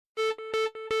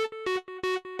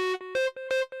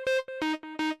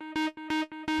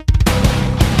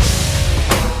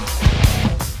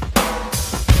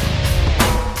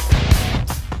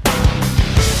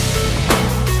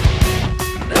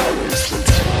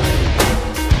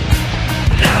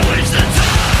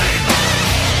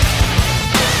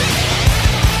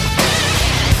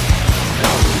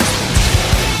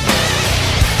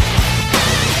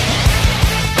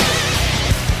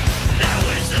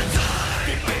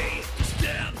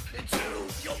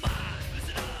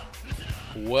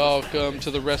Welcome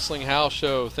to the Wrestling House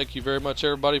Show. Thank you very much,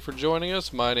 everybody, for joining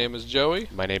us. My name is Joey.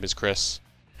 My name is Chris.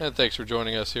 And thanks for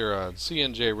joining us here on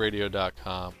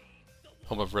cnjradio.com,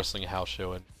 home of Wrestling House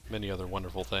Show and many other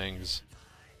wonderful things.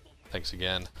 Thanks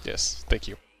again. Yes, thank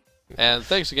you. And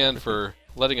thanks again for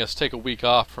letting us take a week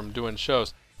off from doing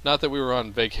shows. Not that we were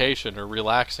on vacation or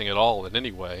relaxing at all in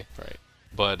any way. Right.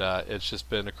 But it's just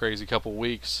been a crazy couple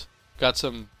weeks. Got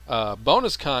some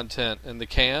bonus content in the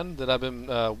can that I've been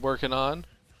working on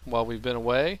while we've been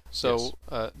away. So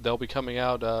Yes. they'll be coming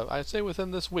out, I'd say, within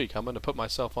this week. I'm going to put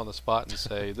myself on the spot and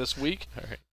say this week. All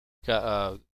right.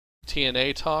 Got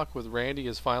TNA talk with Randy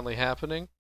is finally happening.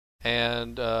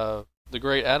 And the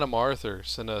great Adam Arthur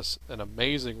sent us an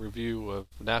amazing review of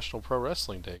National Pro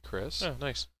Wrestling Day, Chris. Oh,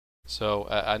 nice. So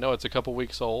I know it's a couple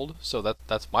weeks old, so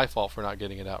that's my fault for not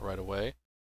getting it out right away.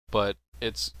 But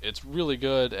it's really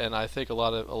good, and I think a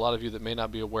lot of you that may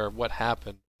not be aware of what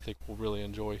happened, I think will really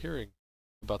enjoy hearing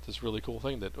about this really cool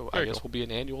thing that I guess will be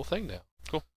an annual thing now.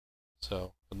 Cool.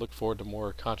 So I look forward to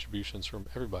more contributions from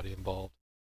everybody involved.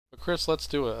 But Chris, let's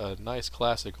do a nice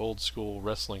classic old school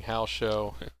wrestling house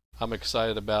show. I'm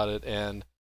excited about it, and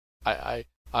I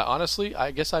honestly, I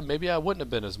guess maybe I wouldn't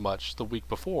have been as much the week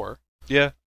before.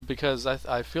 Yeah. Because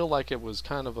I feel like it was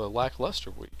kind of a lackluster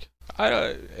week.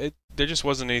 There just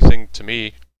wasn't anything to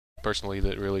me personally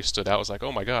that really stood out. I was like,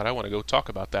 oh my god, I want to go talk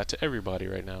about that to everybody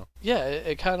right now. Yeah,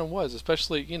 it kind of was,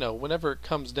 especially, whenever it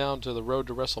comes down to the road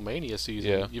to WrestleMania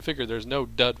season, you figure there's no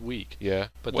dud week. Yeah,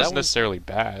 but it wasn't necessarily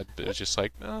bad, but it was just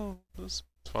like, no, it's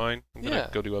fine. I'm going to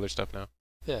go do other stuff now.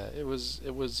 Yeah, it was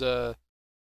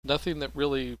nothing that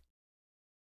really,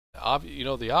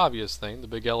 the obvious thing, the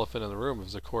big elephant in the room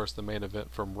was, of course, the main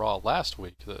event from Raw last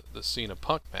week, the Cena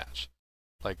Punk match.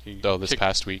 This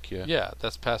past week, yeah. Yeah,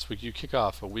 that's past week. You kick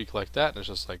off a week like that, and it's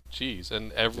just like, geez.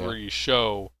 And every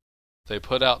show they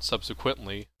put out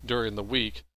subsequently during the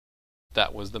week,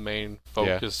 that was the main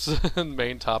focus and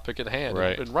main topic at hand,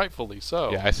 right. and rightfully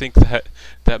so. Yeah, I think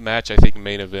that match,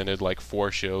 main evented like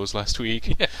 4 shows last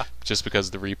week, just because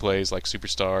the replays, like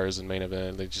Superstars and main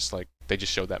event, they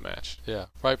just showed that match. Yeah,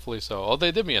 rightfully so. Oh,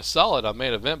 they did me a solid on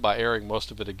main event by airing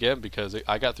most of it again because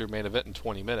I got through main event in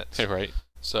 20 minutes. Right.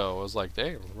 So I was like,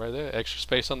 dang, right there, extra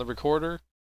space on the recorder,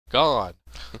 gone.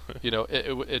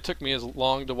 It took me as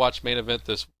long to watch main event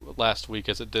this last week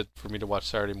as it did for me to watch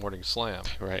Saturday Morning Slam.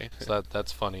 Right. So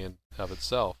that's funny in of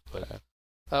itself.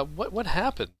 But what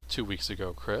happened 2 weeks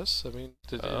ago, Chris? I mean,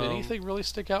 did anything really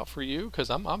stick out for you?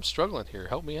 Because I'm struggling here.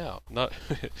 Help me out.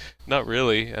 Not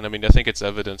really. And I mean, I think it's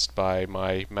evidenced by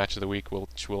my match of the week,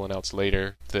 which we'll announce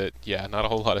later. That not a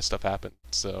whole lot of stuff happened.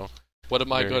 So. What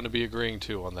am I going to be agreeing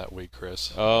to on that week,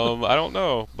 Chris? I don't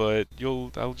know, but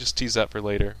I'll just tease that for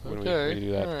later when we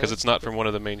do that, because it's not from one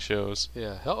of the main shows.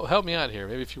 Yeah, help me out here.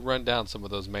 Maybe if you run down some of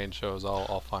those main shows,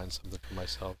 I'll find something for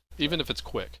myself, even if it's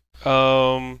quick.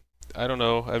 I don't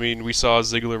know. I mean, we saw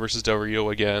Ziggler versus Del Rio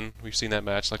again. We've seen that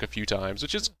match like a few times,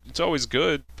 which it's always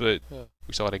good, but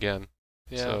we saw it again.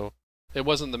 Yeah. So it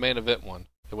wasn't the main event one.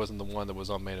 It wasn't the one that was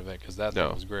on main event because that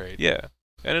thing was great. Yeah.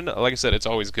 And like I said, it's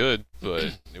always good,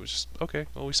 but it was just, okay,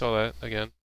 well, we saw that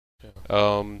again.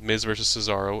 Yeah. Miz versus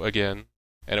Cesaro again,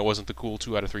 and it wasn't the cool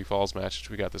 2 out of 3 falls match, which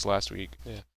we got this last week.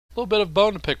 Yeah. A little bit of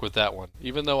bone to pick with that one,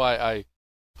 even though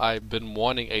I've been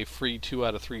wanting a free 2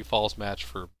 out of 3 falls match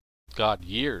for,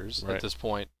 years at this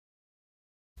point.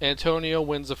 Antonio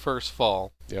wins the first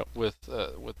fall with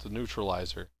the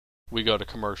neutralizer. We go to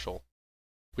commercial.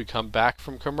 We come back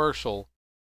from commercial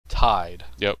tied.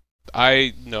 Yep.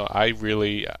 I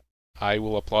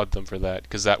will applaud them for that,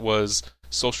 because that was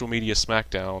social media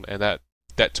smackdown, and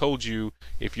that told you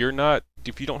if you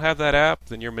don't have that app,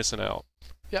 then you're missing out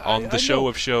on the show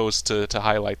of shows to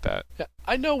highlight that. Yeah,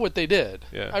 I know what they did.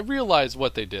 Yeah. I realize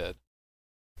what they did.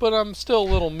 But I'm still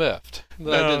a little miffed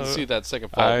that I didn't see that second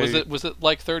fall. Was it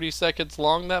like 30 seconds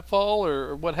long, that fall,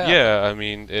 or what happened? Yeah, I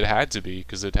mean, it had to be,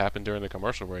 because it happened during the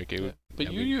commercial break.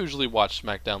 But you usually watch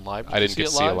SmackDown live. I didn't get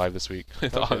to see it live this week.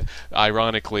 Okay.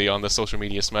 Ironically, on the social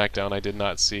media SmackDown, I did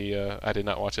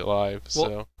not watch it live.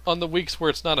 Well, on the weeks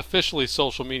where it's not officially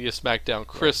social media SmackDown,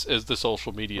 Chris is the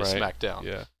social media SmackDown.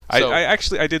 Yeah. So,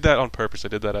 I did that on purpose. I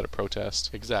did that at a protest.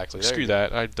 Exactly. Screw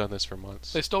that. I've done this for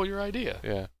months. They stole your idea.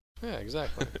 Yeah. Yeah,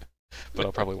 exactly. But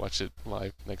I'll probably watch it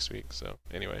live next week. So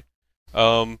anyway,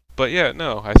 but yeah,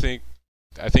 no, I think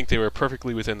they were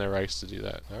perfectly within their rights to do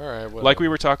that. All right. Well, like we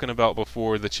were talking about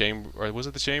before the Chamber, or was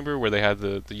it the Chamber where they had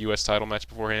the U.S. title match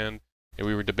beforehand, and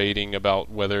we were debating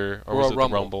about whether, or was it the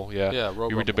Rumble? Yeah. Yeah.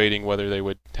 We were debating whether they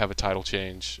would have a title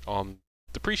change on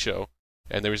the pre-show,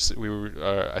 and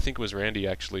I think it was Randy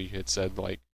actually had said,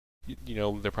 like,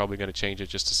 they're probably going to change it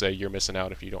just to say you're missing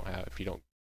out if you don't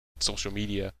social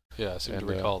media. Yeah, I seem to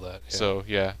recall that. Yeah. So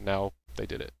yeah, now they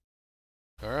did it.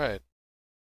 All right.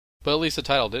 But at least the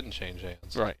title didn't change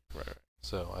hands. Right.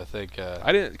 So I think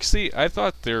I didn't see. I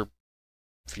thought their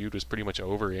feud was pretty much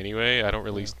over anyway. I don't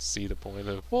really see the point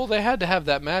of. Well, they had to have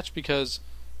that match because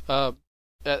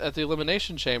at the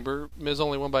Elimination Chamber, Miz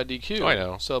only won by DQ. Oh, I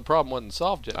know. So the problem wasn't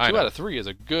solved yet. 2 out of 3 is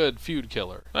a good feud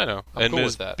killer. I know. I'm and cool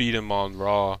Miz with that. beat him on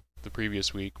Raw the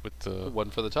previous week with the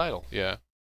One for the title. Yeah.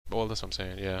 Well, that's what I'm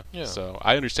saying. Yeah. Yeah. So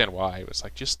I understand why. It was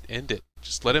like, just end it.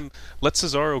 Just let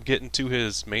Cesaro get into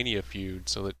his Mania feud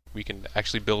so that we can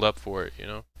actually build up for it.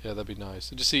 Yeah, that'd be nice.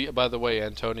 Did you see? By the way,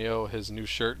 Antonio, his new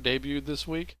shirt debuted this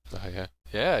week. Oh yeah.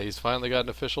 Yeah, he's finally got an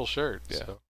official shirt. Yeah.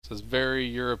 So it says "Very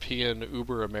European,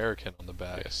 Uber American" on the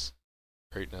back. Yes.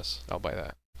 Greatness. I'll buy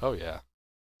that. Oh yeah.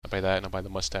 I'll buy that, and I'll buy the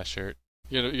mustache shirt.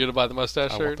 You gonna buy the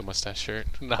mustache shirt? I want the mustache shirt.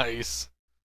 Nice.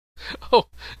 Oh,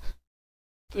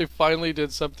 they finally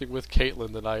did something with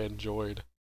Caitlyn that I enjoyed.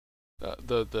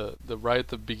 The right at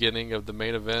the beginning of the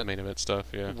main event. The main event stuff,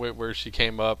 yeah. Where she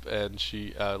came up and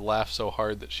she laughed so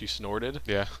hard that she snorted.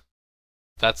 Yeah.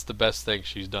 That's the best thing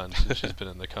she's done since she's been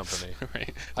in the company.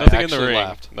 Right. Nothing in the ring.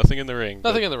 Laughed. Nothing in the ring.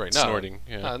 Nothing in the ring. No. Snorting.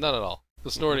 Yeah. No, not at all. The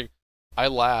snorting. I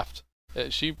laughed.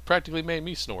 She practically made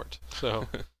me snort. So,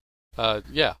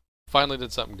 yeah. Finally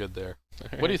did something good there.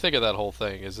 What do you think of that whole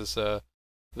thing? Is this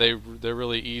they're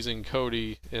really easing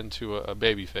Cody into a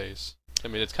baby face? I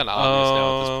mean, it's kind of obvious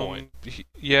now at this point.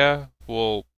 Yeah,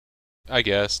 well, I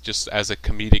guess just as a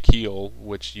comedic heel,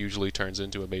 which usually turns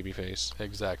into a baby face.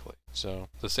 Exactly. So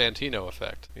the Santino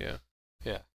effect. Yeah.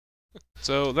 Yeah.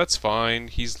 So that's fine.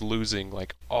 He's losing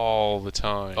like all the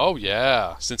time. Oh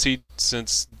yeah. Since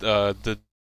the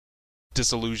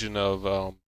disillusion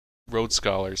of Road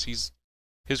Scholars,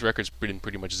 his record's been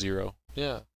pretty much 0.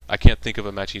 Yeah. I can't think of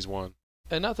a match he's won.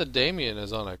 And not that Damian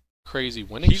is on a crazy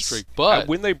winning streak, but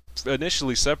when they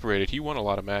initially separated, he won a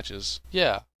lot of matches.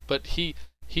 Yeah, but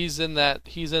he's in that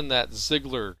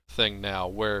Ziggler thing now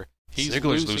where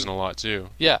Ziggler's losing a lot too.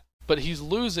 Yeah, but he's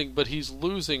losing,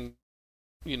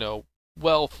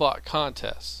 well fought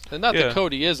contests. And not that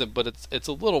Cody isn't, but it's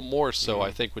a little more so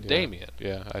I think with Damian.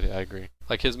 Yeah, I agree.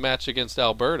 Like his match against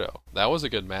Alberto. That was a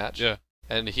good match. Yeah.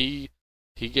 And he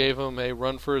gave him a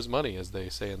run for his money, as they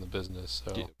say in the business.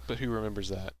 So. Yeah, but who remembers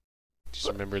that? Just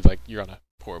remember, like, you're on a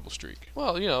horrible streak.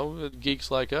 Well,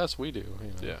 geeks like us, we do.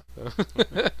 Yeah.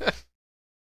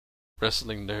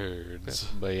 Wrestling nerds.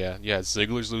 But yeah,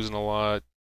 Ziggler's losing a lot.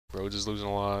 Rhodes is losing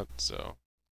a lot. So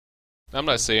I'm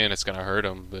not saying it's gonna hurt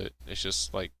him, but it's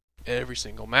just like every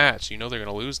single match, they're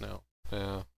gonna lose now.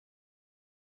 Yeah.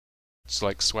 It's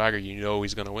like Swagger,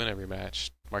 he's gonna win every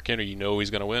match. Mark Henry, he's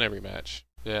gonna win every match.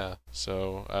 Yeah.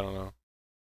 So I don't know.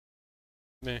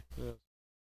 Meh. Yeah.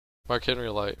 Mark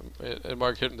Henry,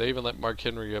 they even let Mark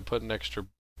Henry put an extra,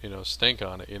 stink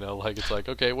on it. Like it's like,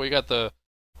 okay, well, you got the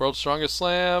world's strongest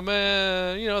slam,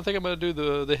 and I think I'm gonna do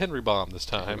the Henry bomb this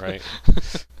time. Right.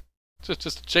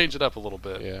 just to change it up a little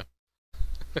bit. Yeah.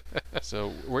 So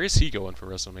where is he going for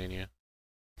WrestleMania?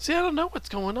 See, I don't know what's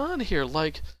going on here.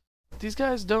 Like, these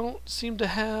guys don't seem to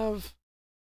have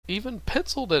even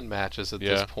penciled in matches at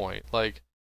this point. Like,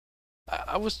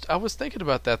 I was thinking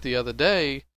about that the other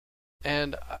day,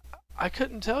 and I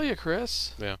couldn't tell you,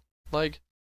 Chris. Yeah. Like,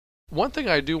 one thing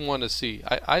I do want to see,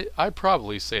 I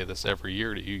probably say this every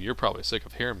year to you. You're probably sick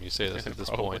of hearing me say this at this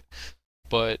point.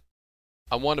 But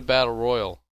I want a battle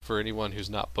royal for anyone who's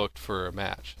not booked for a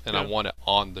match, and I want it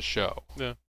on the show.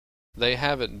 Yeah. They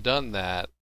haven't done that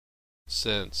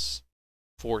since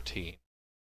 14.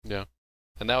 Yeah.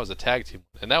 And that was a tag team,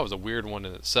 and that was a weird one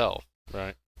in itself.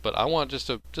 Right. But I want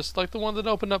just like the one that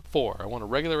opened up 4. I want a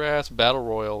regular ass battle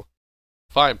royal.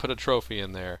 Fine, put a trophy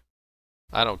in there.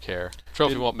 I don't care.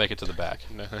 Trophy won't make it to the back.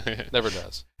 No. Never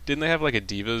does. Didn't they have like a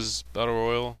Divas Battle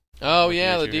Royal? Oh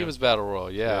yeah, the Divas Battle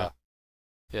Royal. Yeah.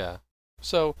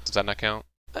 So does that not count?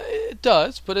 It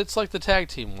does, but it's like the tag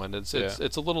team one. It's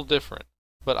a little different.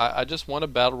 But I just want a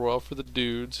battle royal for the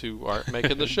dudes who aren't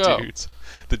making the show. Dudes.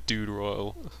 The Dude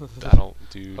Royal. Battle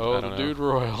Dude. Oh, I don't the know. Dude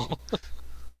Royal.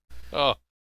 Oh,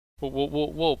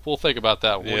 we'll think about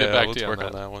that one. We'll get back to you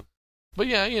on that one. But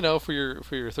yeah, for your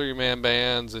 3-man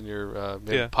bands and your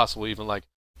maybe possibly even like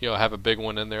have a big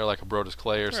one in there like a Brodus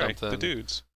Clay or something. The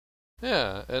dudes.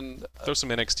 Yeah, and throw some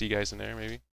NXT guys in there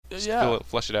maybe. Just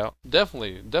flesh it out.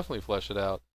 Definitely flesh it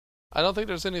out. I don't think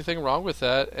there's anything wrong with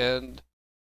that, and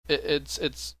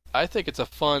it's I think it's a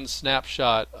fun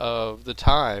snapshot of the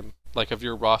time, like of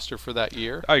your roster for that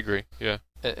year. I agree. Yeah.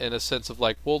 In a sense of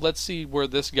like, well, let's see where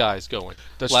this guy's going.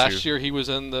 That's Last true. year he was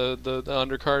in the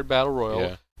undercard battle royal.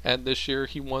 Yeah. and this year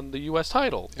he won the U.S.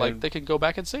 title. Like, And they can go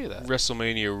back and say that.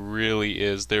 WrestleMania really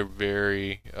is. They're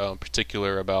very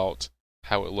particular about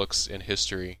how it looks in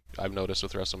history. I've noticed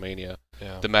with WrestleMania,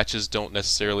 the matches don't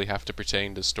necessarily have to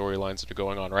pertain to storylines that are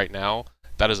going on right now.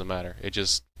 That doesn't matter. It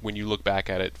just, when you look back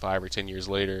at it 5 or 10 years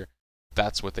later,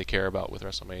 that's what they care about with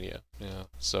WrestleMania. Yeah.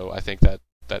 So I think that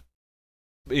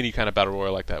any kind of battle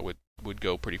royal like that would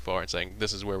go pretty far in saying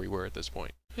this is where we were at this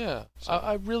point. Yeah. So.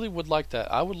 I really would like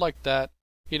that. I would like that.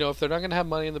 You know, if they're not going to have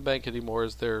Money in the Bank anymore,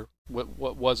 as their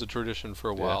what was a tradition for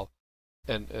a while,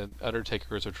 and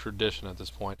Undertaker is a tradition at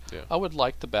this point. Yeah. I would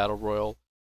like the battle royal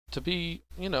to be,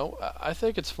 you know, I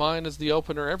think it's fine as the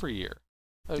opener every year.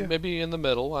 Maybe in the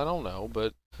middle, I don't know,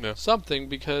 but something,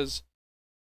 because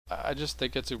I just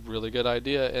think it's a really good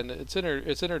idea, and it's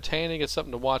entertaining. It's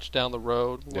something to watch down the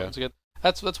road. Once again,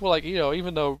 that's what, like, you know,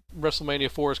 even though WrestleMania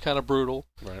 4 is kind of brutal,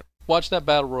 right? Watching that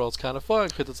battle royal is kind of fun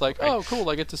because it's like, oh, cool,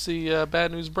 I get to see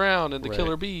Bad News Brown and the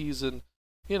Killer Bees, and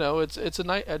you know, it's a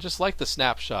night. I just like the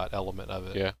snapshot element of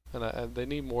it. Yeah, and they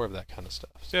need more of that kind of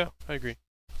stuff. So. Yeah, I agree.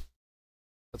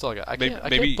 That's all I got. I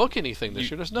can't book anything this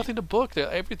year. There's nothing to book.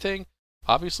 Everything,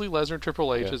 obviously, Lesnar and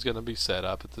Triple H is going to be set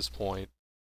up at this point,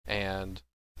 and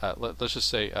let's just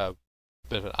say,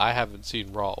 I haven't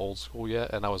seen Raw Old School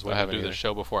yet, and I was waiting to do the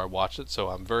show before I watched it, so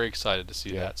I'm very excited to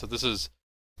see that. So this is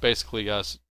basically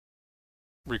us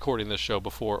recording this show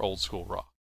before Old School Raw.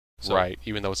 So, right,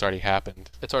 even though it's already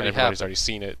happened. It's already everybody's happened. already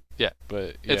seen it. Yeah.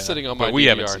 But it's sitting on my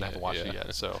DVR and I haven't watched it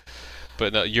yet. So.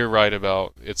 But no, you're right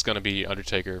about it's going to be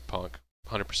Undertaker, Punk,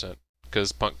 100%.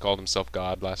 Because Punk called himself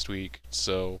God last week,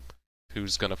 so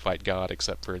who's going to fight God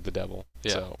except for the devil?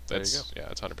 Yeah, so that's, there you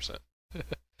go. It's 100%.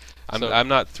 I'm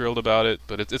not thrilled about it,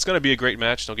 but it's going to be a great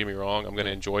match, don't get me wrong. I'm going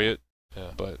to enjoy it. Yeah.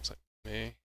 But it's like,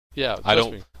 Yeah,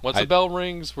 once the bell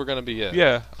rings, we're going to be in.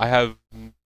 Yeah, I have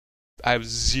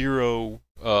zero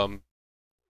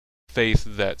faith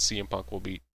that CM Punk will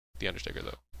beat The Undertaker,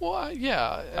 though. Well,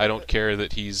 I don't care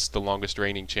that he's the longest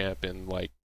reigning champ in,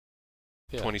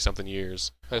 20-something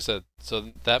years. Like I said,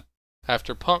 so that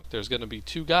after Punk, there's going to be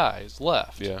 2 guys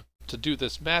left to do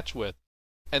this match with,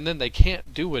 and then they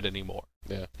can't do it anymore.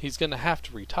 Yeah. He's going to have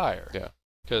to retire. Yeah.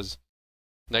 Because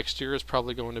next year is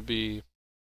probably going to be...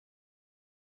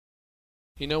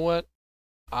 You know what?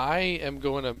 I'm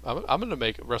going to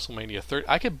make WrestleMania 30.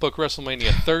 I could book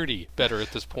WrestleMania 30 better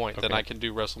at this point than I can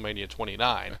do WrestleMania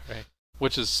 29,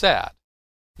 which is sad.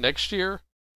 Next year,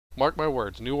 mark my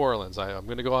words, New Orleans. I'm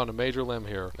going to go on a major limb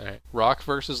here. Right. Rock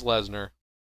versus Lesnar,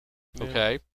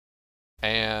 okay,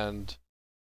 and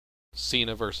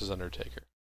Cena versus Undertaker.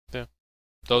 Yeah,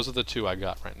 those are the 2 I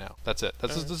got right now. That's it.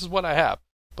 This is what I have.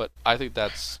 But I think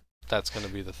that's going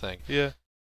to be the thing. Yeah.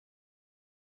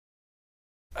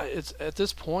 It's at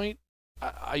this point,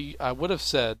 I would have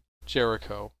said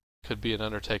Jericho could be an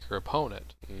Undertaker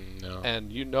opponent. No.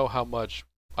 And you know how much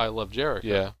I love Jericho.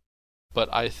 Yeah. But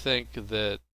I think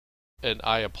that, and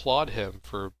I applaud him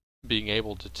for being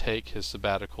able to take his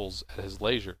sabbaticals at his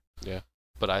leisure. Yeah.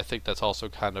 But I think that's also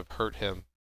kind of hurt him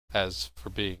as for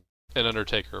being an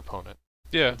Undertaker opponent.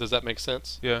 Yeah. Does that make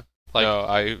sense? Yeah. Like,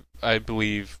 no, I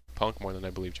believe Punk more than I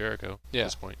believe Jericho at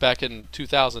this point. Back in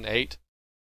 2008,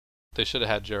 they should have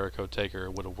had Jericho Taker.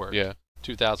 It would have worked. Yeah.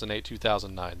 2008,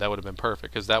 2009. That would have been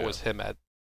perfect because that was him at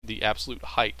the absolute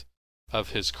height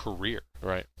of his career.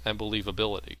 Right. And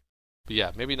believability. But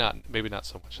yeah, maybe not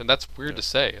so much. And that's weird to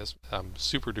say as I'm a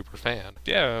super duper fan.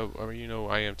 Yeah, I mean,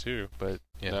 I am too. But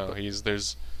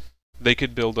they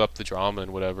could build up the drama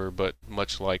and whatever, but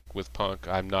much like with Punk,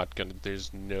 I'm not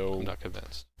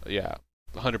convinced. Yeah.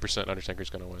 100% Undertaker's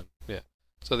going to win. Yeah.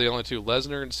 So the only 2,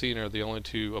 Lesnar and Cena, are the only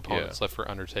 2 opponents left for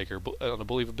Undertaker on a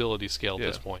believability scale at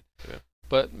this point. Yeah.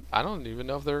 But I don't even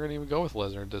know if they're going to even go with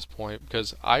Lesnar at this point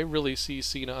because I really see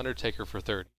Cena Undertaker for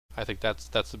 30. I think that's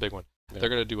the big one. Yeah. They're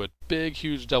going to do a big,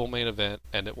 huge double main event,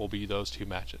 and it will be those 2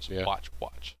 matches. Yeah. Watch.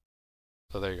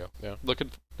 So there you go. Yeah.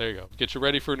 There you go. Get you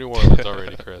ready for New Orleans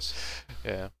already, Chris.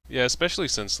 Yeah. Yeah, especially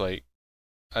since, Punk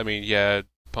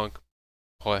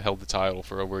held the title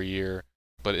for over a year,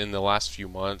 but in the last few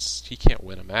months, he can't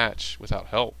win a match without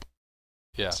help.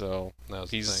 Yeah. So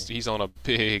he's on a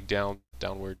big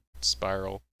downward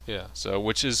spiral. Yeah. So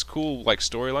which is cool,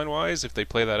 storyline wise, if they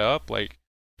play that up,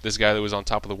 this guy that was on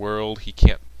top of the world, he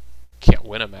can't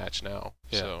win a match now.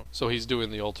 Yeah. So he's doing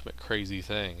the ultimate crazy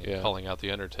thing and calling out the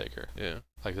Undertaker. Yeah.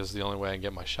 This is the only way I can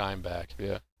get my shine back.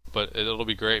 Yeah. But it'll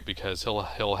be great because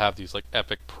he'll have these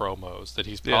epic promos that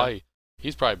he's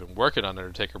probably been working on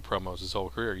Undertaker promos his whole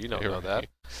career. You know that.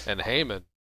 And Heyman,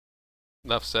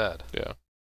 enough said. Yeah.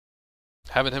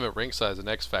 Having him at ringside is an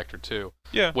X factor too.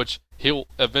 Yeah. Which he'll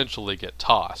eventually get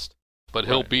tossed, but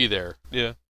he'll be there.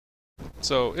 Yeah.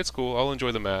 So it's cool. I'll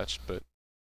enjoy the match, but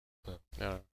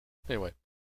Anyway,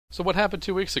 so what happened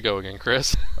 2 weeks ago again,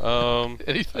 Chris?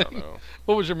 Anything? I don't know.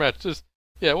 What was your match?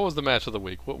 What was the match of the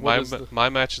week? My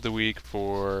match of the week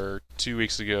for 2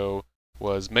 weeks ago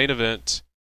was main event.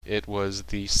 It was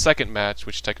the second match,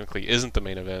 which technically isn't the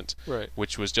main event, right?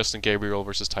 Which was Justin Gabriel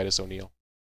versus Titus O'Neil.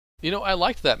 I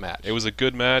liked that match. It was a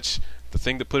good match. The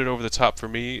thing that put it over the top for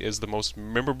me is the most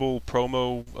memorable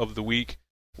promo of the week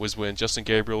was when Justin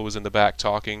Gabriel was in the back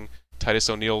talking. Titus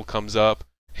O'Neil comes up.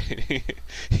 He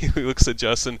looks at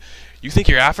Justin. You think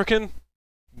you're African?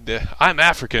 I'm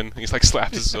African. He's like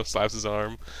slaps his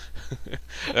arm.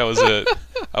 That was it.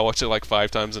 I watched it like 5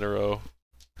 times in a row.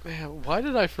 Man, why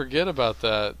did I forget about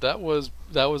that? That was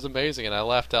amazing, and I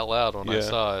laughed out loud when I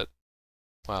saw it.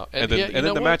 Wow. And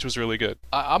then the match was really good.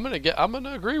 I'm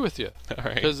gonna agree with you. All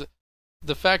right. Because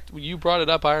the fact you brought it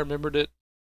up, I remembered it,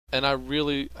 and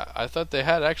I thought they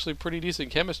had actually pretty decent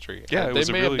chemistry. Yeah,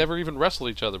 they may have never even wrestled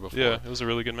each other before. Yeah, it was a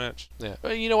really good match. Yeah.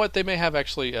 But you know what? They may have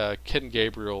actually Ken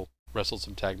Gabriel wrestled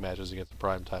some tag matches against the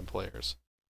primetime players.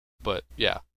 But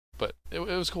yeah. But it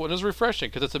was cool. And it was refreshing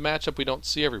because it's a matchup we don't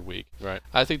see every week. Right.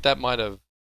 I think that might have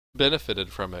benefited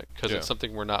from it because it's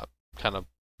something we're not kind of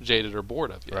jaded or bored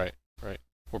of yet. Right.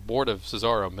 We're bored of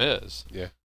Cesaro Miz. Yeah.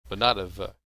 But not of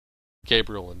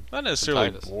Gabriel and not necessarily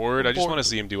and Titus. bored. I just want to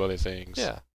see him do other things.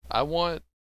 Yeah. I want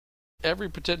every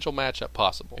potential matchup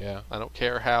possible. Yeah. I don't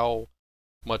care how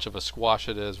much of a squash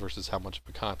it is versus how much of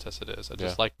a contest it is. I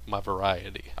just like my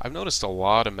variety. I've noticed a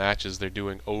lot of matches they're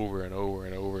doing over and over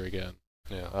and over again.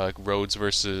 Yeah. Like Rhodes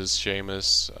versus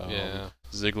Sheamus.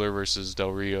 Ziggler versus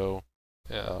Del Rio.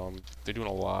 Yeah. They're doing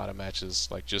a lot of matches.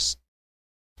 Like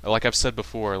I've said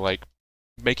before, like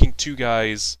making 2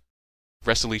 guys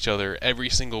wrestle each other every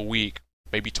single week,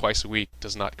 maybe twice a week,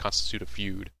 does not constitute a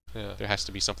feud. Yeah. There has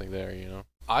to be something there,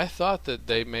 I thought that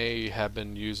they may have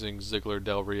been using Ziggler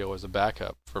Del Rio as a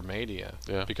backup for Mania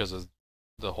because of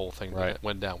the whole thing that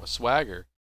went down with Swagger.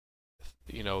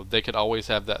 They could always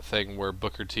have that thing where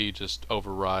Booker T just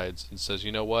overrides and says,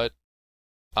 "You know what?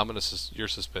 You're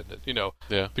suspended."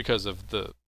 Because of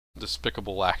the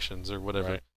despicable actions or whatever.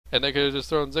 Right. And they could have just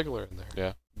thrown Ziggler in there.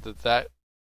 Yeah. That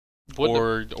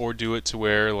or do it to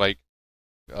where like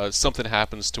something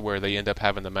happens to where they end up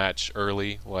having the match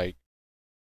early, like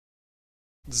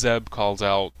Zeb calls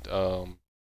out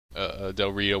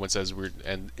Del Rio and says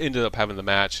and ended up having the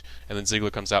match, and then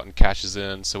Ziggler comes out and cashes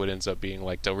in, so it ends up being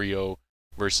like Del Rio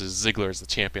versus Ziggler as the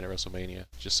champion at WrestleMania,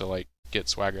 just to like get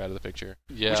Swagger out of the picture.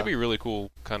 Yeah. Which would be a really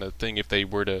cool kind of thing if they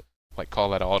were to like call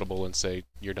that audible and say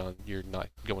you're done, you're not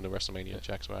going to WrestleMania,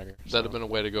 Jack Swagger. That'd have been a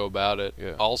way to go about it.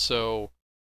 Yeah. Also,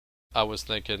 I was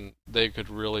thinking they could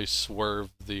really swerve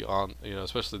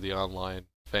especially the online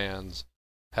fans,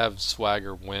 have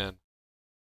Swagger win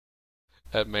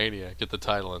at Mania, get the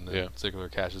title, and then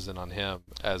Ziggler cashes in on him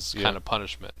as kind of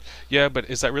punishment. Yeah, but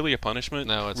is that really a punishment?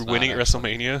 No, it's not. Winning at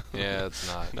WrestleMania? Yeah, it's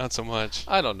not. Not so much.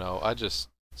 I don't know.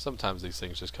 Sometimes these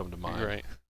things just come to mind. Right.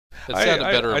 It sounded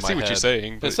better in my head. I see what you're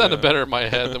saying. It sounded better in my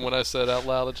head than when I said out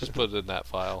loud. I just put it in that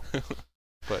file.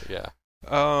 But yeah.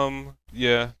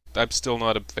 Yeah. I'm still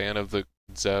not a fan of the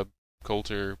Zeb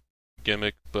Coulter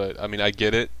gimmick, but I mean I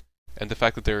get it. And the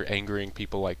fact that they're angering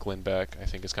people like Glenn Beck, I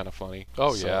think is kind of funny.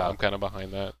 Oh, so yeah. I'm kind of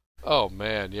behind that. Oh,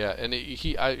 man, yeah. And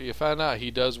I found out he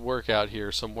does work out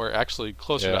here somewhere, actually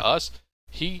closer to us.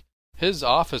 His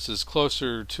office is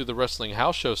closer to the Wrestling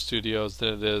House Show studios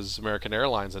than it is American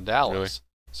Airlines in Dallas. Really?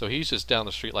 So he's just down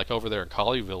the street, like over there in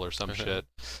Colleyville or some shit,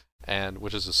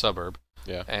 which is a suburb.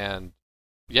 Yeah. And,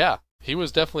 yeah, he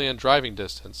was definitely in driving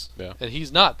distance. Yeah. And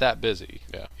he's not that busy.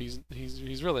 Yeah.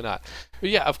 He's really not. But,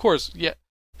 yeah, of course, yeah.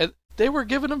 And they were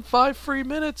giving him 5 free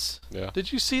minutes. Yeah.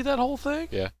 Did you see that whole thing?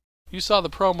 Yeah. You saw the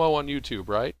promo on YouTube,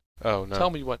 right? Oh, no. Tell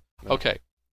me what. No. Okay.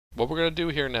 What we're going to do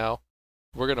here now,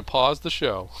 we're going to pause the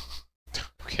show.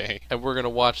 Okay. And we're going to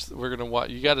watch.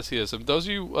 You got to see this. And those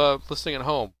of you listening at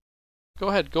home, go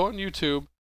ahead. Go on YouTube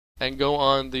and go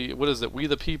on what is it? We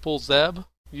the People Zeb?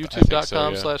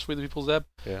 YouTube.com/We the People Zeb.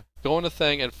 Yeah. Go on the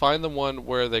thing and find the one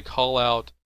where they call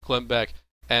out Glenn Beck.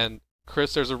 And,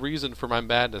 Chris, there's a reason for my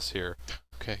madness here.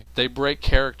 Okay. They break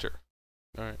character.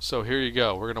 All right. So here you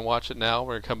go. We're going to watch it now.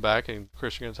 We're going to come back, and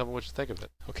Chris, you're going to tell me what you think of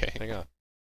it. Okay. Hang on.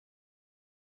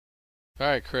 All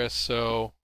right, Chris.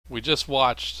 So we just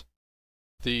watched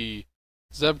the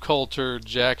Zeb Coulter,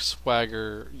 Jack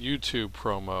Swagger YouTube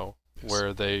promo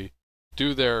where they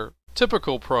do their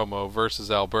typical promo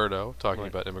versus Alberto, talking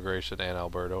about immigration and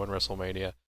Alberto and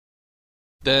WrestleMania.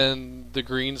 Then the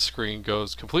green screen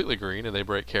goes completely green, and they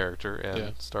break character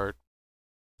and start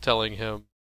telling him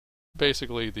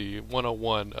basically the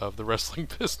 101 of the wrestling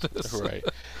business. Right.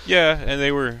 Yeah, and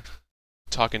they were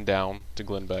talking down to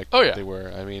Glenn Beck. Oh, yeah. They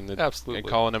were. I mean, Absolutely. And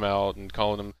calling him out and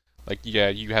calling him like, yeah,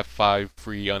 you have 5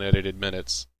 free unedited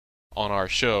minutes on our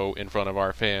show in front of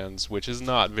our fans, which is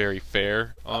not very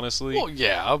fair, honestly. Well,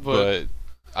 yeah, but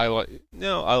I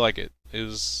like it.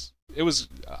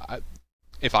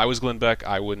 If I was Glenn Beck,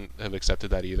 I wouldn't have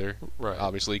accepted that either. Right.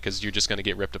 Obviously, because you're just going to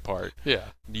get ripped apart. Yeah.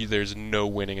 There's no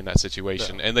winning in that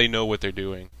situation, and they know what they're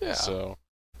doing. Yeah. So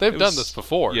they've done this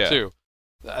before too.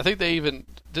 I think they even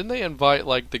didn't they invite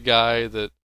like the guy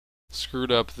that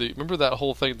screwed up remember that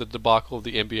whole thing, the debacle of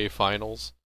the NBA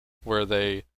Finals, where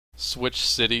they switched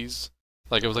cities.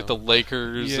 Like it was like the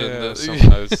Lakers and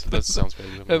that sounds very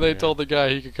familiar. And they told the guy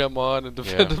he could come on and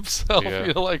defend himself. Yeah.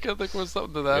 You know, like I think it was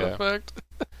something to that effect.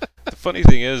 The funny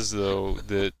thing is, though,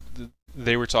 that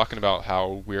they were talking about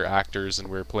how we're actors and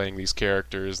we're playing these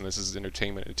characters and this is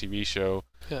entertainment and a TV show.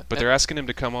 Yeah. But they're asking him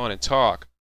to come on and talk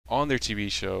on their TV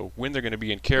show when they're going to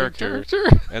be in character.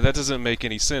 And that doesn't make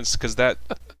any sense because that,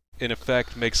 in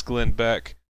effect, makes Glenn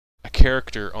Beck a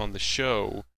character on the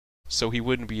show. So he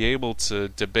wouldn't be able to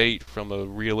debate from a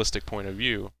realistic point of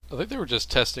view. I think they were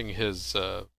just testing his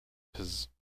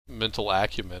mental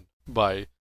acumen by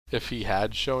if he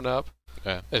had shown up,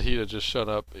 and he'd have just shown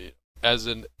up as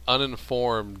an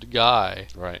uninformed guy.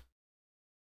 Right.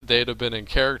 They'd have been in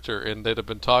character, and they'd have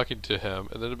been talking to him,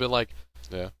 and they'd have been like,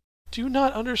 "Do you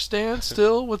not understand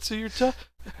still what's in your tongue?"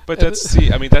 But that's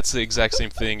the exact same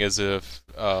thing as if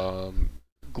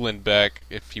Glenn Beck,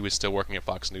 if he was still working at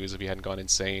Fox News, if he hadn't gone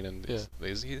insane, and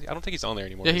I don't think he's on there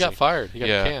anymore. Yeah, he got fired. He got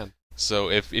canned. So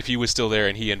if he was still there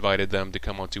and he invited them to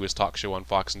come onto his talk show on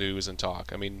Fox News and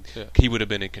talk, I mean, he would have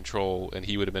been in control and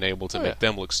he would have been able to make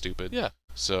them look stupid. Yeah.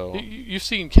 So you've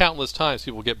seen countless times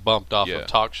people get bumped off of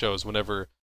talk shows whenever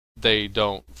they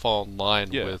don't fall in line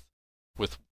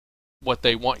with what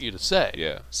they want you to say.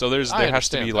 Yeah. So there has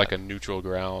to be like a neutral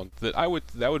ground that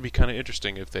would be kind of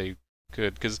interesting if they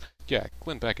could, because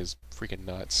Glenn Beck is freaking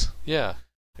nuts. Yeah.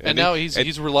 And now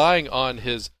he's relying on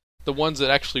the ones that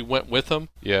actually went with him.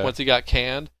 Yeah. Once he got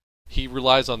canned, he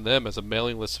relies on them as a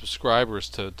mailing list of subscribers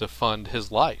to fund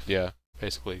his life. Yeah.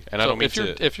 Basically. And I don't mean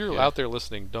if you're out there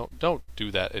listening, don't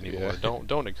do that anymore. Yeah.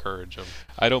 Don't encourage him.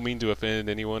 I don't mean to offend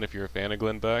anyone if you're a fan of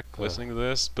Glenn Beck listening to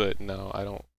this, but no, I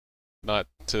don't. Not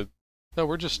to. No,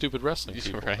 we're just stupid wrestling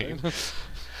people. Right.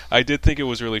 I did think it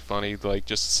was really funny. Like,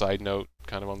 just a side note,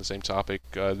 kind of on the same topic.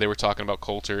 They were talking about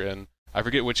Coulter, and I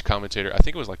forget which commentator. I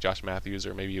think it was like Josh Matthews,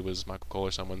 or maybe it was Michael Cole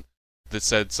or someone that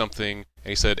said something. And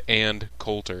he said, "and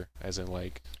Coulter," as in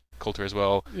like Coulter as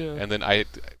well. Yeah. And then I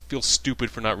feel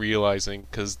stupid for not realizing,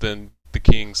 because then the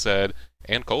King said,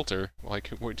 "and Coulter." Like,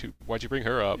 why'd you bring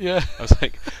her up? Yeah. I was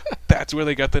like, that's where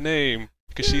they got the name.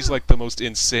 Because she's like the most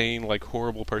insane, like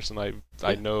horrible person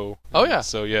I know. Oh yeah.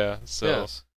 So yeah. So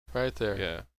yes. Right there.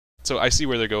 Yeah. So I see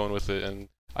where they're going with it, and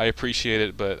I appreciate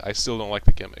it, but I still don't like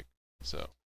the gimmick. So.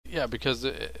 Yeah, because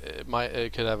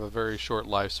it could have a very short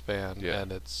lifespan,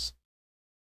 and it's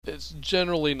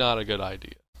generally not a good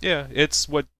idea. Yeah, it's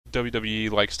what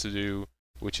WWE likes to do,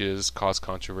 which is cause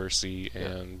controversy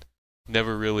and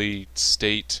never really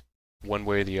state one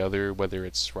way or the other whether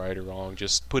it's right or wrong.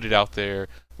 Just put it out there,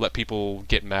 let people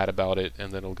get mad about it,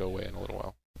 and then it'll go away in a little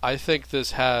while. I think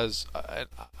this has,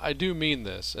 I do mean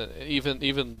this,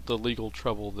 even the legal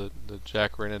trouble that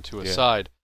Jack ran into aside,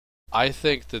 I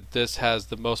think that this has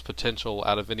the most potential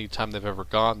out of any time they've ever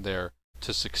gone there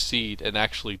to succeed and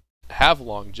actually have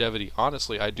longevity.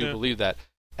 Honestly, I do believe that.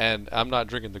 And I'm not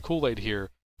drinking the Kool-Aid here.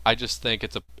 I just think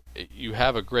you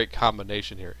have a great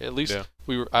combination here. At least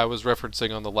I was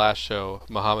referencing on the last show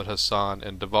Muhammad Hassan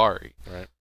and Daivari. Right.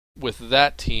 With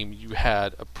that team, you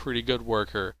had a pretty good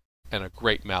worker and a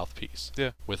great mouthpiece.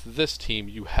 Yeah. With this team,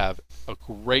 you have a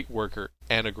great worker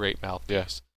and a great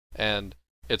mouthpiece. Yeah. And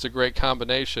it's a great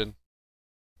combination.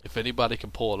 If anybody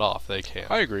can pull it off, they can.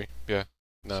 I agree. Yeah.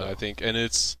 No, I think, and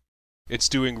it's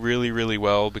doing really, really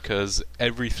well because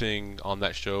everything on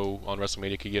that show on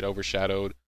WrestleMania could get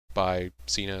overshadowed by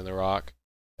Cena and The Rock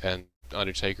and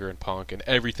Undertaker and Punk and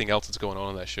everything else that's going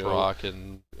on that show. Brock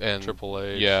and Triple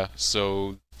H. Yeah,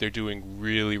 so they're doing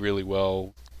really, really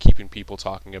well keeping people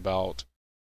talking about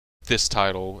this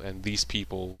title and these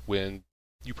people when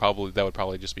that would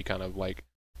probably just be kind of like,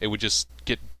 it would just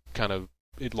get kind of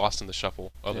lost in the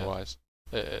shuffle otherwise.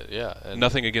 Yeah. And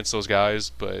nothing against those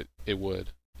guys, but it would.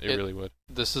 It really would.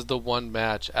 This is the one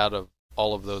match out of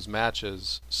all of those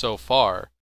matches so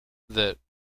far that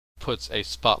puts a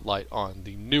spotlight on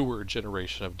the newer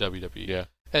generation of WWE. Yeah.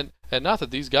 And not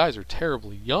that these guys are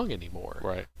terribly young anymore.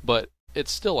 Right. But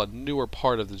it's still a newer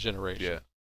part of the generation. Yeah.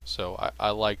 So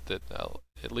I like that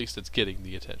at least it's getting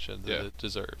the attention that it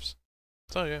deserves.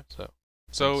 Oh, yeah. So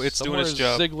So it's doing its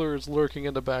job. Ziggler is lurking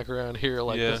in the background here,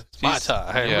 like, Yeah, this is my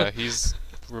time. Yeah, he's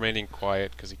remaining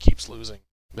quiet because he keeps losing.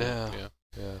 Yeah.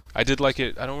 Yeah. I did like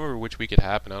it. I don't remember which week it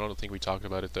happened. I don't think we talked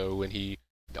about it though. When he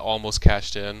almost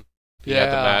cashed in. He had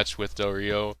the match with Del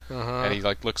Rio, and he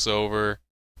like looks over.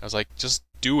 I was like, just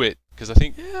do it, because I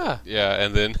think. Yeah.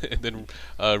 And then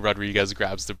Rodriguez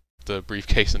grabs the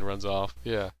briefcase and runs off.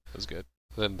 Yeah. That was good.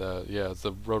 Then it's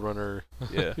the Roadrunner.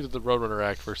 Yeah. He did the Roadrunner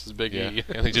act versus Big E.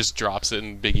 And he just drops it,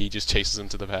 and Big E just chases him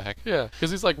to the back. Yeah,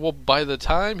 because he's like, well, by the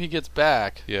time he gets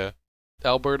back, yeah,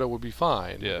 Alberto would be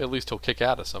fine. Yeah. At least he'll kick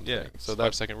out of something. Yeah. So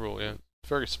that's 5-second rule. Yeah.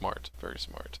 Very smart. Very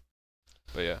smart.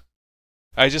 But yeah.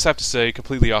 I just have to say,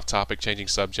 completely off topic, changing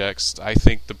subjects, I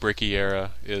think the Bricky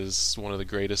era is one of the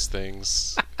greatest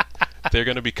things. They're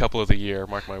going to be couple of the year,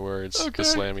 mark my words, okay. The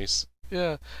Slammies.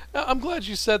 Yeah. I'm glad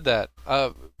you said that.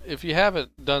 If you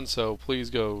haven't done so, please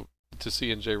go to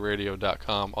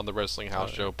cnjradio.com on the Wrestling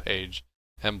House Show page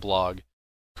and blog.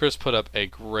 Chris put up a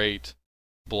great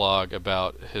blog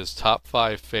about his top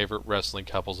 5 favorite wrestling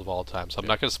couples of all time. So I'm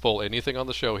not going to spoil anything on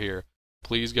the show here.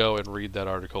 Please go and read that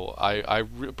article.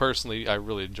 Personally, I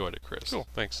really enjoyed it, Chris. Cool,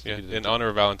 thanks. Yeah, in honor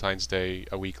of Valentine's Day,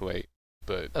 a week late,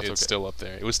 but it's still up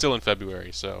there. It was still in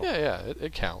February, so... Yeah,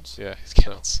 it counts. Yeah, it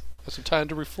counts. So, have some time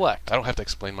to reflect. I don't have to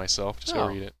explain myself. Just go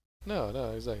read it.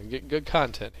 No, exactly. Get good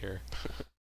content here.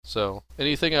 So,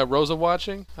 anything Rosa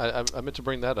watching? I meant to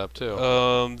bring that up,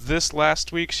 too. This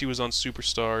last week, she was on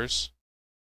Superstars.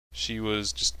 She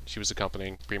was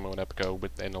accompanying Primo and Epico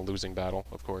in a losing battle,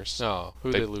 of course. No, who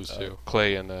did they lose to?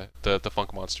 Clay and the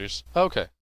Funk Monsters. Okay.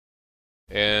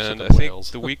 And I think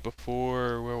the week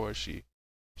before, where was she?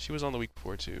 She was on the week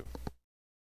before too.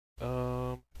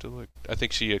 I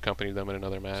think she accompanied them in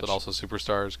another match. Is it also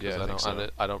Superstars?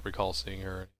 Yeah, I don't recall seeing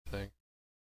her or anything.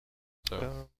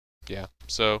 So. Yeah.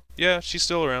 So yeah, she's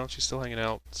still around. She's still hanging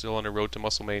out. Still on her road to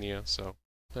WrestleMania. So.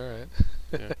 All right.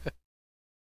 Yeah.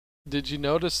 Did you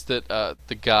notice that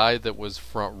the guy that was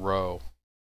front row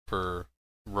for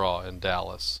Raw in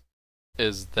Dallas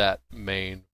is that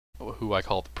main, who I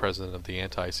call the president of the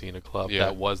Anti-Cena Club? Yeah.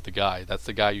 That was the guy. That's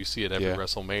the guy you see at every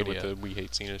WrestleMania. With the We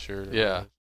Hate Cena shirt. Yeah.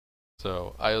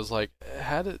 So I was like,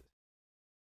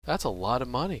 that's a lot of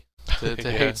money to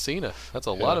hate Cena. That's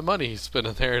a lot of money he's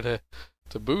spending there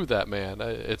to boo that man.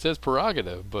 It's his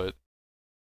prerogative, but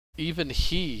even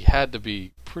he had to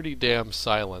be pretty damn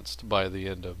silenced by the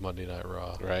end of Monday Night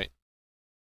Raw. Right.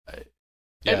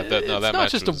 That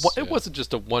match it wasn't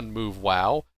just a one move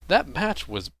wow. That match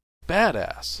was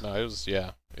badass. No,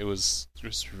 it was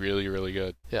really, really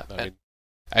good. Yeah.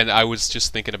 And I was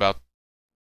just thinking about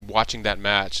watching that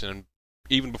match, and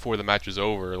even before the match was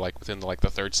over, like within the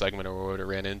third segment or what it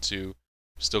ran into,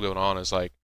 still going on, it's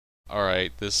like, all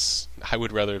right, I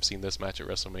would rather have seen this match at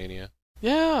WrestleMania.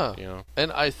 Yeah. You know?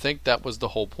 And I think that was the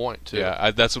whole point, too.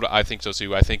 Yeah, that's what I think so,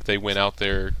 too. I think they went out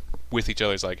there with each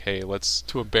other. It's like, hey, let's...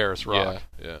 To embarrass Rock.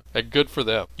 Yeah. And good for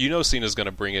them. You know Cena's going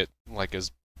to bring it, like,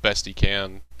 as best he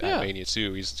can at Mania,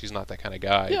 too. He's not that kind of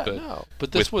guy. Yeah, no.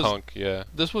 But this was... Punk,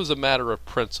 This was a matter of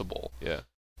principle. Yeah.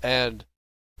 And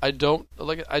I don't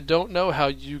know how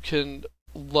you can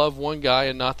love one guy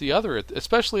and not the other,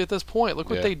 especially at this point.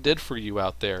 Look what they did for you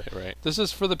out there. Right. This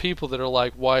is for the people that are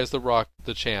like, why is The Rock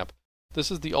the champ? This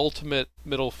is the ultimate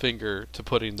middle finger to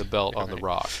putting the belt on The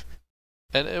Rock.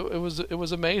 And it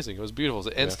was amazing. It was beautiful. It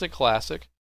was an instant classic.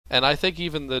 And I think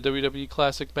even the WWE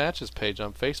Classic Matches page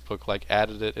on Facebook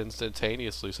added it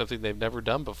instantaneously, something they've never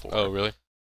done before. Oh, really?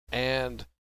 And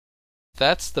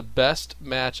that's the best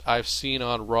match I've seen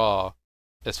on Raw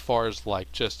as far as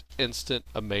just instant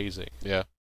amazing. Yeah.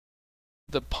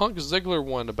 The Punk Ziggler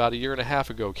one about a year and a half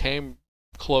ago came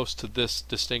close to this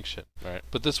distinction. Right.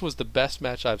 But this was the best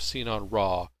match I've seen on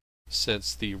Raw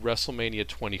since the WrestleMania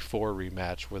 24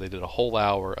 rematch where they did a whole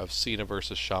hour of Cena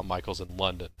versus Shawn Michaels in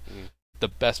London. The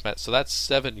best match. So that's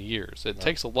 7 years. It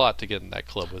takes a lot to get in that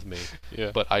club with me.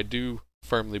 Yeah. But I do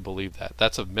firmly believe that.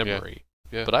 That's a memory.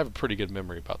 Yeah. But I have a pretty good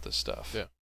memory about this stuff. Yeah.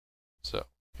 So.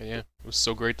 And it was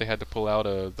so great they had to pull out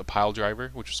the pile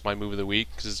driver, which was my move of the week.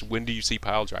 Because when do you see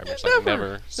pile drivers?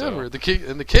 Never. So. Never. The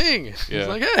king. Yeah. He's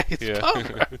like, hey, it's pile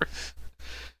driver.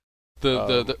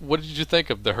 What did you think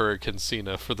of the Hurricane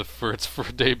Cena for its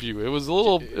debut? It was a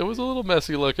little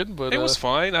messy looking, but it was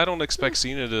fine. I don't expect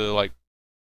Cena to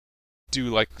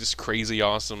do this crazy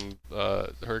awesome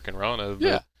Hurricane Rana.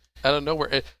 Out of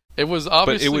nowhere. It was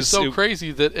obviously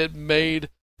crazy that it made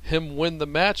him win the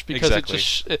match because it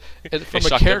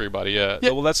shocked everybody. Yeah.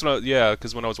 Well, that's not. Yeah,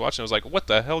 because when I was watching, I was like, "What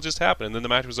the hell just happened?" And then the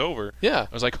match was over. Yeah.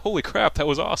 I was like, "Holy crap, that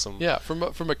was awesome." Yeah. From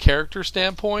a character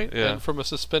standpoint and from a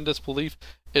suspend disbelief,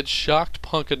 it shocked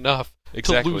Punk enough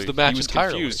exactly. to lose the match he was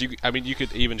entirely. Confused. You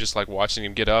could even just like watching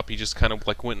him get up. He just kind of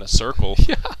like went in a circle.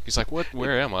 Yeah. He's like, "What?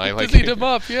 Where am I?" Like, Dizzied him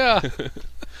up. Yeah.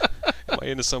 am I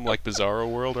into some like bizarro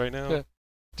world right now? Yeah.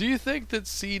 Do you think that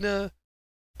Cena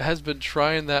has been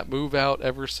trying that move out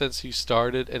ever since he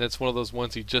started, and it's one of those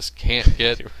ones he just can't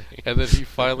get, Right. and then he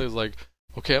finally was like,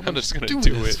 "Okay, I'm just gonna gonna do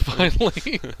do this it."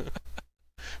 finally."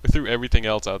 Through everything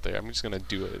else out there, I'm just gonna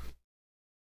do it.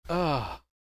 Ah.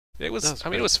 It was. That's I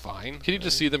mean, great. it was fine. Can you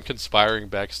just see them conspiring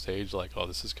backstage, like, "Oh,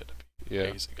 this is gonna be Yeah.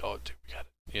 amazing. Oh, dude, we got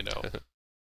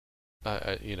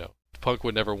it." Punk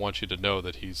would never want you to know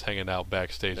that he's hanging out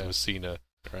backstage Yeah. with Cena,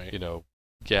 Right.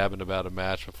 gabbing about a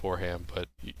match beforehand, but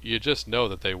you just know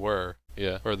that they were,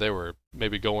 Yeah. or they were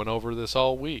maybe going over this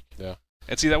all week. Yeah.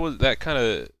 And see, that kind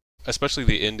of, especially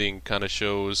the ending, kind of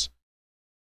shows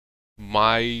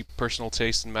my personal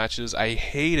taste in matches. I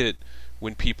hate it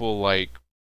when people like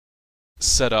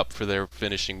set up for their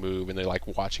finishing move and they're like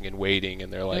watching and waiting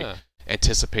and they're like Yeah.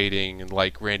 anticipating, and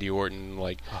like Randy Orton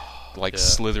like Yeah.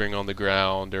 slithering on the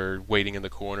ground or waiting in the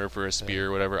corner for a spear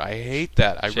or whatever. I hate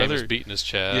that. I'd Sheamus rather beating his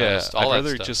chest. yeah, all I'd that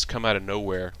rather stuff. just come out of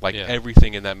nowhere, like Yeah.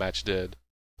 everything in that match did.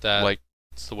 That's Like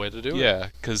the way to do it. yeah,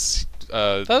 because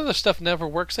That other stuff never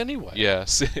works anyway.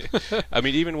 yes, I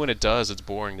mean even when it does, it's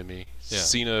boring to me. Yeah.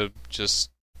 Cena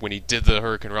just when he did the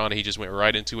Hurricane Rana, he just went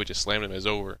right into it, just slammed him, and it was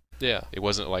over. Yeah. It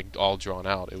wasn't like all drawn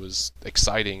out. It was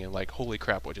exciting and like holy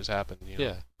crap, what just happened? You know?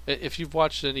 Yeah. If you've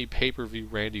watched any pay-per-view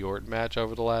Randy Orton match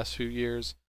over the last few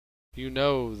years, you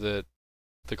know that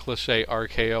the cliche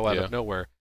RKO out Yeah. of nowhere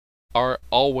are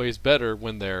always better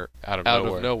when they're out of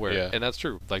nowhere. Yeah. And that's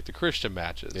true. Like the Christian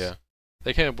matches. Yeah.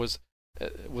 They came up was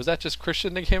that just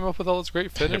Christian that came up with all those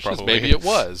great finishes? Probably. Maybe it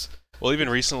was. Well, even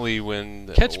recently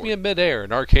when Catch me in midair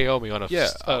and RKO me on a Yeah.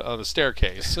 on a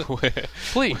staircase.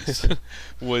 Please.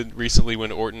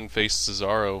 when Orton faced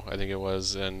Cesaro, I think it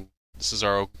was, and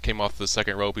Cesaro came off the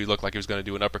second rope. He looked like he was going to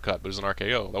do an uppercut, but it was an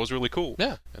RKO. That was really cool.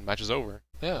 Yeah. And match is over.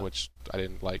 Yeah. Which I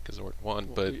didn't like because Orton won,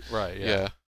 but right, yeah.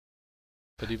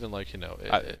 But even like,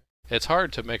 it's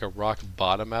hard to make a rock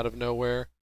bottom out of nowhere,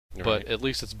 but Right. at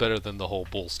least it's better than the whole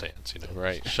bull stance,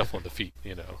 Right. Shuffling the feet,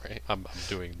 Right. I'm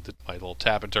doing my little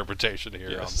tap interpretation here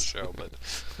on the Yes. show, but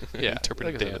yeah,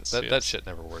 Interpretive like I said, dance. that yes. shit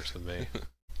never works with me.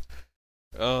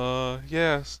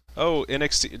 Yes. Oh,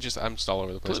 NXT. I'm just all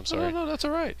over the place. I'm sorry. No, that's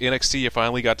all right. NXT. You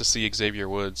finally got to see Xavier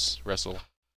Woods wrestle.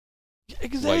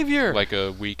 Xavier. Like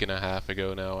a week and a half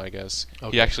ago now, I guess.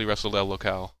 Okay. He actually wrestled El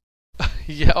Local.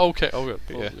 Yeah. Okay.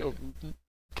 Yeah.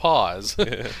 Pause.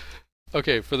 Yeah.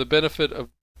 Okay, for the benefit of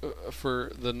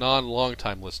for the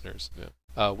non-long-time listeners,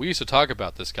 we used to talk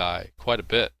about this guy quite a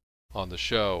bit on the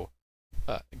show.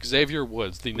 Xavier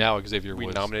Woods, the now Xavier We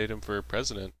Woods. nominated him for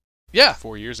president. Yeah.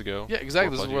 4 years ago. Yeah,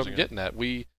 exactly. This 4+ is what years I'm ago. getting at.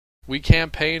 We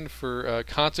campaigned for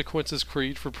Consequences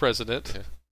Creed for president Yeah.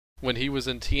 when he was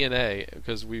in TNA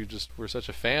because we just were such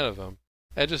a fan of him,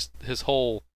 and just his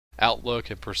whole outlook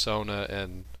and persona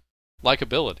and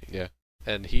likability. Yeah.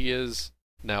 And he is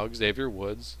now Xavier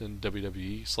Woods in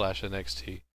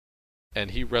WWE/NXT.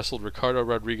 And he wrestled Ricardo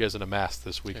Rodriguez in a mask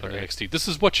this week on Right. NXT. This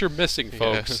is what you're missing,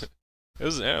 folks. It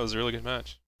was a really good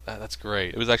match. That's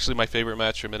great. It was actually my favorite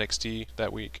match from NXT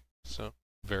that week. So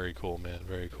Very cool, man.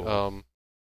 Very cool.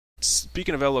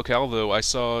 Speaking of El Local, though, I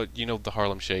saw the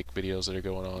Harlem Shake videos that are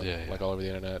going on, Yeah. like all over the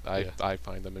internet. I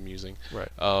find them amusing. Right.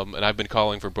 And I've been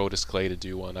calling for Brodus Clay to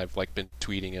do one. I've been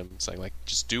tweeting him saying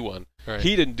just do one. Right.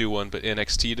 He didn't do one, but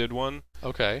NXT did one.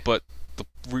 Okay. But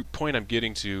the point I'm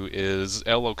getting to is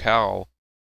El Local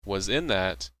was in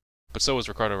that, but so was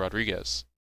Ricardo Rodriguez.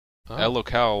 Oh. El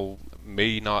Local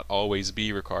may not always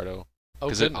be Ricardo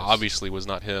because it goodness. obviously was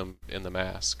not him in the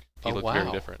mask. He Oh, looked wow.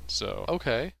 very different. So,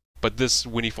 Okay. but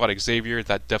when he fought Xavier,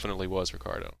 that definitely was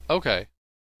Ricardo. Okay.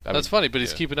 I That's mean, funny, but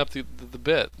he's yeah. keeping up the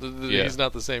bit. Yeah. He's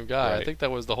not the same guy. I Right. think that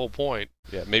was the whole point.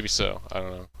 Yeah, maybe so. I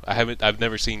don't know. I've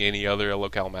never seen any other El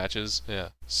Local matches. Yeah.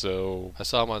 So I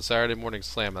saw him on Saturday Morning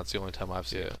Slam. That's the only time I've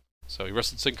seen yeah. him. So he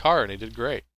wrestled Sin Cara and he did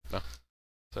great. No.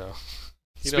 So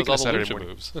he Speaking knows of all the Saturday lucha morning-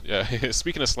 moves. Yeah.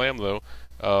 Speaking of Slam, though,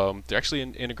 they're actually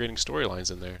integrating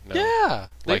storylines in there now. Yeah.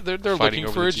 They're fighting looking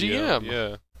over for a the GM.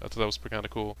 Yeah, I thought that was kind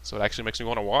of cool. So it actually makes me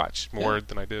want to watch more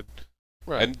than I did.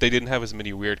 Right. And they didn't have as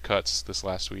many weird cuts this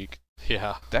last week.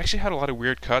 Yeah. They actually had a lot of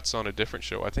weird cuts on a different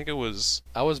show. I think it was.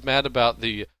 I was mad about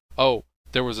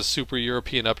there was a super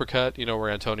European uppercut, where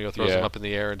Antonio throws Yeah. him up in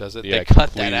the air and does it. Yeah, They cut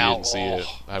completely that out. Didn't see it.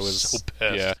 I was so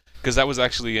pissed. Yeah, because that was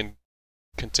actually in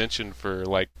contention for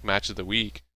match of the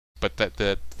week. But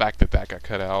the fact that got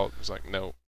cut out was like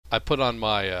no. I put on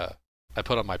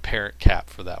my parent cap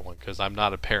for that one because I'm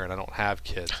not a parent. I don't have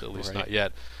kids, at least Right. not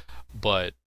yet.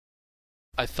 But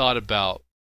I thought about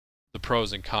the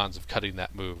pros and cons of cutting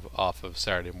that move off of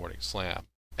Saturday Morning Slam,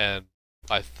 and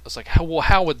I was like,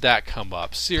 how would that come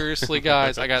up? Seriously,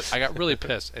 guys, I got really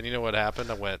pissed, and you know what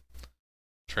happened? I went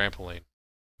trampoline.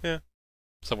 Yeah.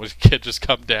 Someone's kid just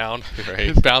come down Right.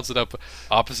 and bounce it up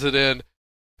opposite end.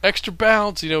 Extra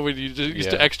bounce, when you used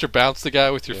to extra bounce the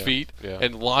guy with your feet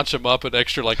and launch him up an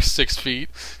extra like 6 feet.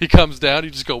 He comes down,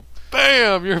 you just go,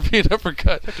 bam, European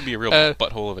uppercut. You have to be a real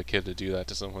butthole of a kid to do that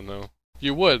to someone, though.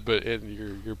 You would, but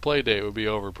your play date would be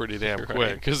over pretty damn Right.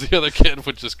 quick because the other kid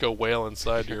would just go wail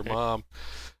inside to your mom.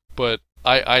 But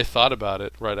I thought about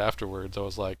it right afterwards. I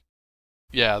was like,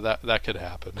 yeah, that could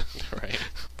happen. Right.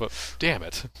 But damn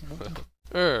it.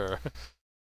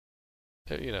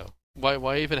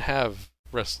 Why even have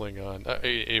wrestling on?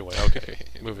 Anyway, okay,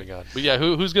 moving on. But yeah,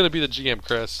 who's going to be the GM,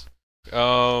 Chris?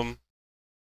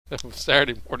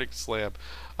 Saturday Morning Slam.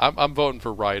 I'm voting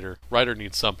for Ryder. Ryder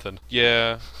needs something.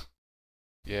 Yeah.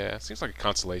 Yeah, it seems like a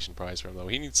consolation prize for him, though.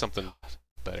 He needs something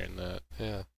better than that.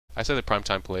 Yeah. I say the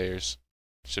primetime players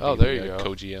should Oh, be there you go.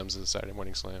 co-GMs of the Saturday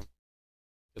Morning Slam.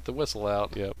 Get the whistle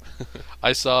out. Yep.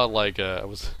 I saw like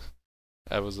like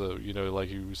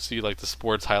you see like the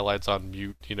sports highlights on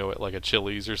mute, at like a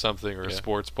Chili's or something or a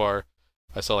sports bar.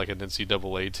 I saw like an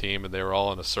NCAA team and they were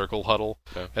all in a circle huddle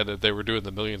and they were doing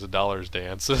the millions of dollars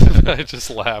dance. I just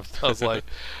laughed. I was like,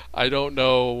 I don't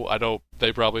know.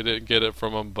 They probably didn't get it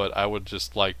from them, but I would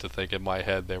just like to think in my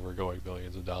head they were going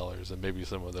millions of dollars, and maybe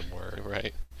some of them were.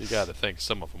 Right. You got to think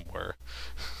some of them were.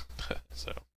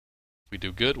 So, if we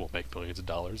do good, we'll make millions of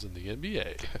dollars in the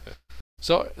NBA.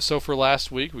 So for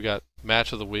last week, we got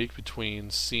match of the week between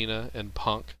Cena and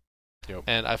Punk. Yep.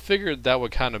 And I figured that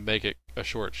would kind of make it a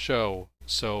short show.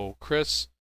 So, Chris,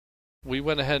 we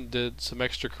went ahead and did some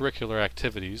extracurricular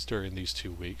activities during these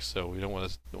 2 weeks. So we don't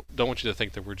want you to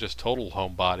think that we're just total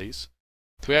homebodies.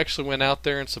 We actually went out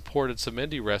there and supported some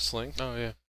indie wrestling. Oh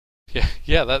yeah.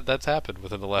 Yeah. That's happened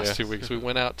within the last 2 weeks. We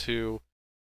went out to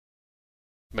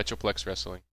Metroplex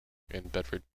Wrestling in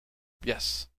Bedford.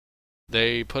 Yes.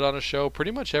 They put on a show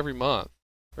pretty much every month.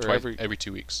 Or every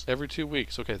 2 weeks. Every 2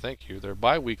 weeks. Okay, thank you. They're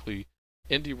bi-weekly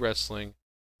indie wrestling,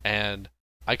 and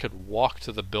I could walk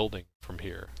to the building from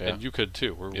here. Yeah. And you could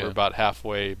too. We're about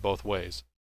halfway both ways.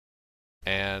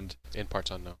 And in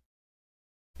parts unknown.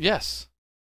 Yes.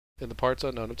 In the parts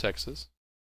unknown of Texas.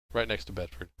 Right next to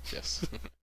Bedford. Yes.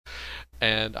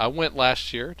 And I went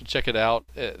last year to check it out.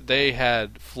 They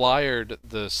had flyered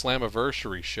the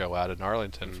Slammiversary show out in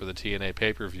Arlington for the TNA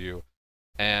pay-per-view.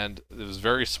 And it was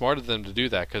very smart of them to do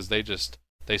that because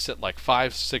they sent like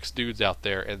 5-6 dudes out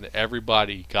there and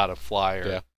everybody got a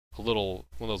flyer, one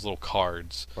of those little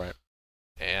cards. Right.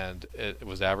 And it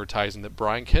was advertising that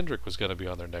Brian Kendrick was going to be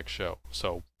on their next show.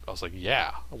 So I was like,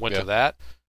 yeah. I went to that.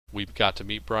 We got to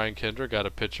meet Brian Kendrick, got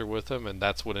a picture with him, and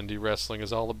that's what indie wrestling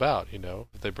is all about,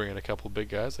 If they bring in a couple of big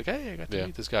guys, like, hey, I got to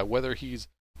meet this guy, whether he's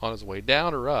on his way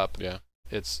down or up. Yeah.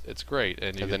 It's great.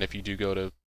 And then if you do go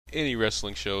to any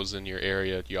wrestling shows in your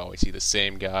area, you always see the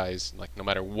same guys. Like no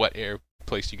matter what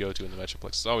place you go to in the Metroplex,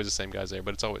 it's always the same guys there.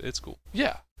 But it's cool.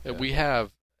 Yeah. We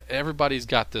have everybody's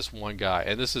got this one guy,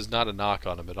 and this is not a knock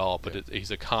on him at all, but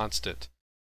he's a constant.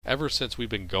 Ever since we've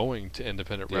been going to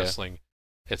independent wrestling,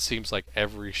 it seems like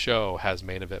every show has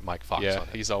main event Mike Fox on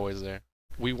it. He's always there.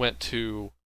 We went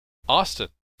to Austin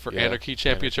for Anarchy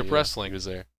Championship Wrestling. He was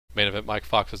there. Main event Mike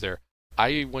Fox was there.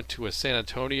 I went to a San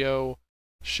Antonio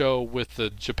show with the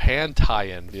Japan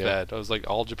tie-in fed. I was like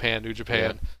All Japan, New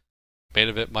Japan. Main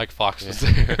event Mike Fox was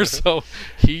there. So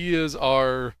he is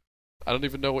our, I don't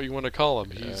even know what you want to call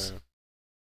him.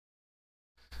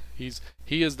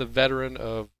 He is the veteran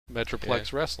of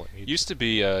Metroplex Wrestling. He used to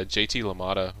be JT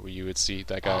LaMotta, where you would see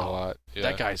that guy a lot. Yeah.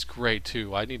 That guy's great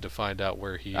too. I need to find out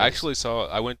where he is.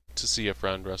 I went to see a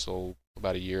friend wrestle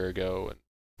about a year ago, and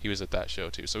he was at that show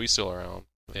too. So he's still around.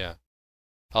 Yeah.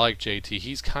 I like JT.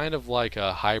 He's kind of like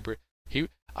a hybrid.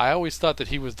 I always thought that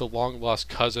he was the long-lost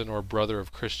cousin or brother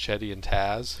of Chris Chetty and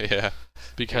Taz. Yeah.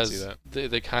 Because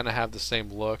they kind of have the same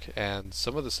look and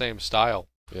some of the same style.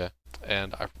 Yeah.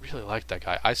 And I really like that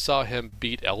guy. I saw him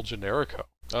beat El Generico.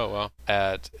 Oh, wow.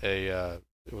 At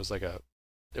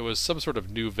it was some sort of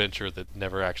new venture that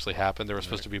never actually happened. There was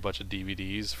supposed to be a bunch of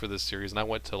DVDs for this series, and I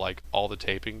went to like all the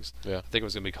tapings. Yeah. I think it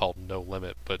was going to be called No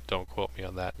Limit, but don't quote me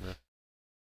on that. Yeah.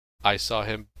 I saw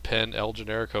him pin El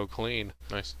Generico clean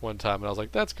one time, and I was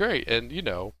like, that's great. And,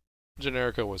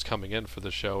 Generico was coming in for the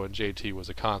show, and JT was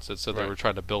a constant, so they were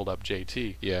trying to build up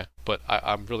JT. Yeah. But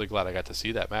I'm really glad I got to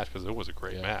see that match, because it was a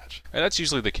great match. And that's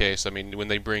usually the case. I mean, when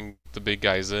they bring the big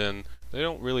guys in, they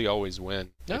don't really always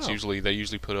win. No. They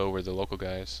usually put over the local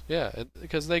guys. Yeah,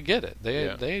 because they get it.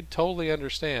 They totally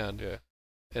understand. Yeah.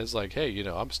 It's like, hey,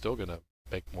 I'm still going to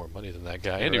make more money than that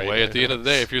guy Right. anyway. At the end of the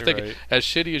day, if you're thinking Right. as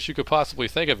shitty as you could possibly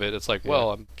think of it, it's like, Yeah.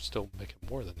 well, I'm still making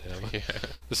more than him. Yeah.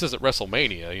 This isn't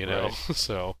WrestleMania, you know. Right.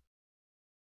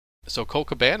 So Colt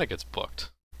Cabana gets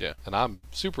booked. Yeah. And I'm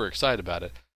super excited about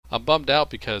it. I'm bummed out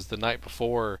because the night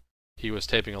before he was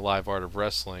taping a live Art of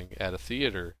Wrestling at a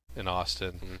theater in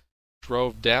Austin, Mhm.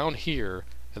 drove down here,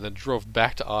 and then drove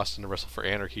back to Austin to wrestle for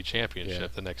Anarchy Championship Yeah.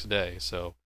 the next day.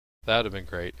 So that would have been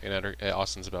great. And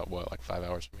Austin's about what, like 5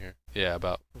 hours from here? Yeah,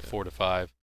 about Yeah. 4 to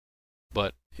 5.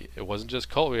 But it wasn't just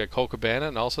Colt. We got Colt Cabana,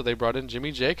 and also they brought in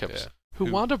Jimmy Jacobs, Yeah. who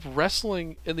Who- wound up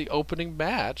wrestling in the opening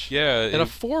match Yeah. in a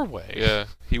 4-way. Yeah,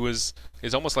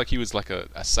 it's almost like he was like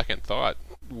a second thought.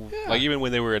 Yeah. Like even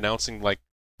when they were announcing, like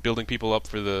building people up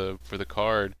for the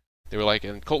card, they were like,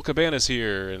 and Colt Cabana's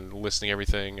here and listing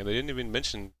everything, and they didn't even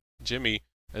mention Jimmy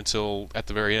until at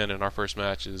the very end. And our first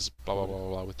match is blah blah blah blah,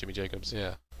 blah with Jimmy Jacobs.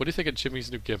 Yeah. What do you think of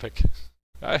Jimmy's new gimmick?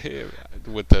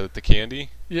 With the candy.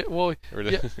 Yeah, well, Or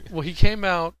the, yeah, well, he came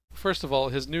out. First of all,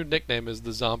 his new nickname is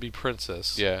the Zombie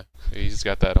Princess. yeah, he's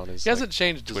got that on his. He hasn't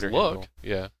changed his Twitter look. handle.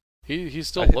 Yeah, He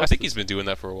still I looks. think he's been doing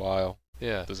that for a while.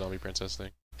 Yeah. The Zombie Princess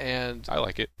thing. And I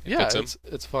like it. It yeah, fits him.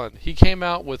 it's fun. He came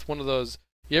out with one of those.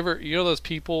 You know those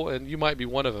people, and you might be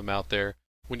one of them out there.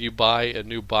 When you buy a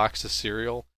new box of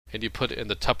cereal and you put it in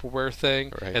the Tupperware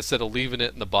thing Right. instead of leaving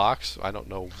it in the box. I don't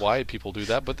know why people do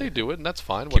that, but they do it, and that's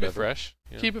fine. Keep Whatever. it fresh.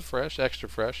 Yeah. Keep it fresh, extra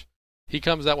fresh. He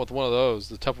comes out with one of those,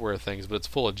 the Tupperware things, but it's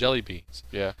full of jelly beans.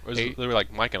 Yeah, they were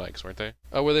like Mike and Ike's, weren't they?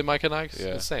 Oh, were they Mike and Ike's?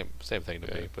 Yeah. The same thing to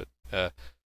Yeah. me. But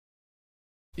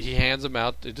he hands them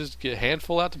out. Just get a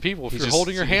handful out to people. If He's you're just-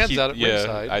 holding your hands out at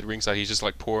ringside. at ringside, he's just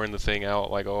like pouring the thing out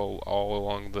like all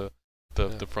along the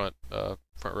Yeah. front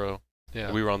row.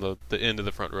 Yeah. We were on the end of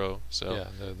the front row, so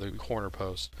Yeah, the corner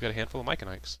post. we got a handful of Mike and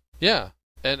Ike's. Yeah.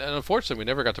 And unfortunately, we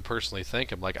never got to personally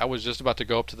thank him. Like, I was just about to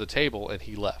go up to the table, and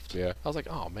he left. Yeah, I was like,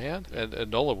 oh, man.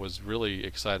 And Nola was really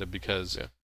excited because Yeah.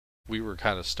 we were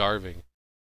kind of starving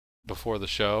before the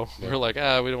show. We Yeah. were like,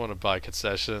 we don't want to buy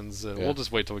concessions, and Yeah. we'll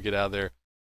just wait till we get out of there.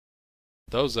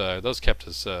 Those kept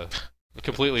us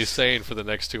completely sane for the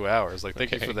next 2 hours. Like,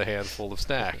 thank you Okay. for the handful of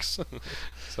snacks.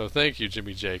 So thank you,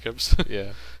 Jimmy Jacobs.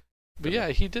 yeah, But yeah,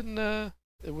 he didn't.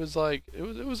 It was like it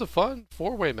was a fun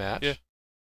 4-way match. Yeah.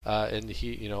 And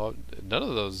he, none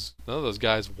of those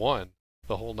guys won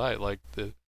the whole night. Like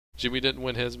Jimmy didn't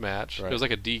win his match. Right. It was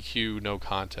like a DQ no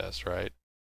contest, right?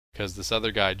 Because this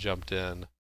other guy jumped in.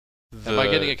 The, Am I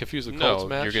getting it confused with Colt's no,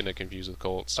 match? you're getting it confused with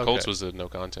Colts. Okay. Colts was a no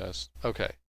contest.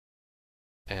 Okay.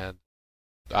 And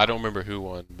I don't remember who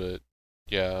won, but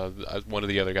yeah, one of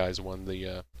the other guys won the.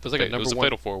 it was like a it was a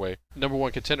number fatal 4-way.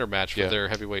 one contender match for Yeah. their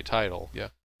heavyweight title. Yeah.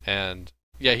 And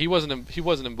yeah, he wasn't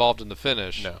involved in the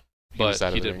finish. No, But was out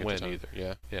of he the didn't ring at the win time. either.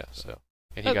 Yeah, Yeah. So.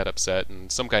 and he got upset, and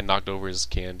some guy knocked over his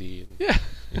candy. And Yeah.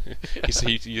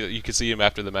 you could see him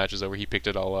after the match was over. He picked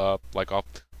it all up,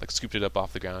 scooped it up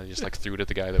off the ground, and just like threw it at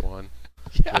the guy that won.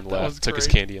 Yeah. And that was left, took his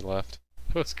great. candy and left.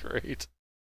 It was great.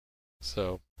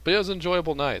 So, but it was an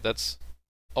enjoyable night. That's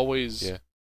always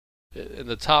in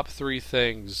the top 3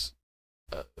 things,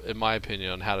 in my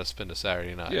opinion, on how to spend a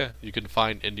Saturday night. Yeah. You can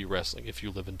find indie wrestling if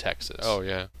you live in Texas. Oh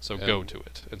yeah. So And, go to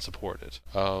it and support it.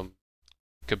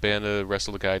 Cabana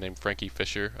wrestled a guy named Frankie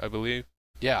Fisher, I believe.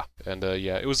 Yeah. And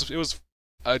it was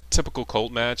a typical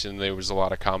Colt match, and there was a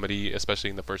lot of comedy, especially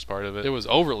in the first part of it. It was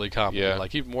overtly comedy, Yeah.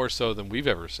 like even more so than we've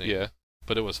ever seen. Yeah.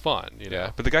 But it was fun, you know.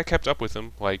 Yeah. But the guy kept up with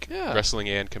him, like Yeah. wrestling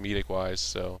and comedic wise.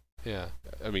 So Yeah.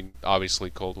 I mean, obviously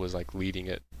Colt was like leading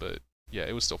it, but yeah,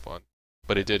 it was still fun.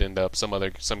 But it did end up some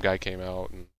guy came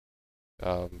out and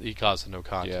He caused a no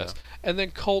contest. And then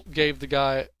Colt gave the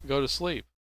guy go to sleep.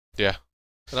 Yeah.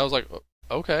 And I was like,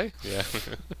 okay. Yeah.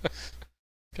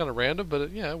 Kind of random, but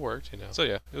it worked, you know. So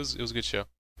yeah, it was a good show.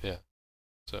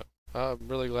 So I'm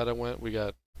really glad I went. We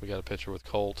got a picture with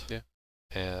Colt. Yeah.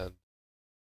 And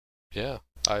yeah,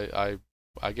 I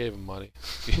gave him money.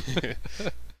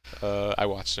 I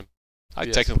watched him. I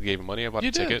Yes. technically gave him money. I bought You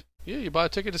a ticket. Yeah, you bought a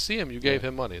ticket to see him. You gave Yeah.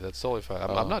 him money. That's totally fine.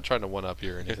 I'm not trying to one up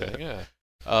you or anything.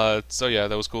 Yeah. So yeah,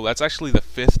 that was cool. That's actually the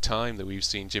 5th time that we've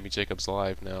seen Jimmy Jacobs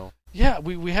live now. Yeah,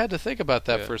 we had to think about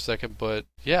that Yeah. for a second, but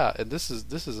yeah, and this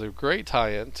is a great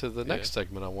tie-in to the next Yeah.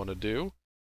 segment I want to do.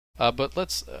 But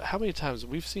let's. How many times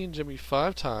we've seen Jimmy?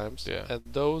 5 times. Yeah. And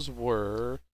those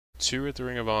were 2 at the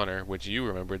Ring of Honor, which you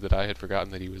remembered that I had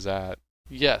forgotten that he was at.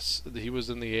 yes, he was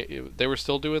in the. They were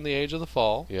still doing the Age of the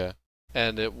Fall, Yeah.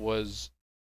 and it was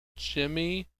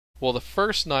Jimmy. Well, the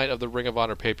first night of the Ring of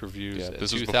Honor pay-per-views Yeah, in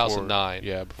this was 2009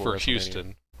 before for WrestleMania.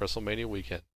 Houston WrestleMania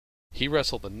weekend. He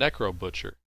wrestled the Necro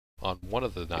Butcher on one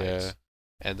of the nights. Yeah.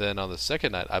 And then on the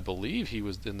second night, I believe he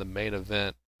was in the main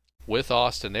event with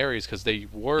Austin Aries because they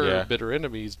were Yeah. bitter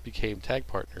enemies, became tag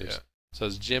partners. Yeah. So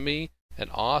it's Jimmy and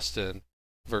Austin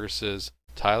versus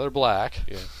Tyler Black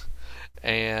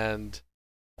and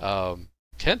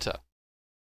Kenta.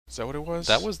 Is that what it was?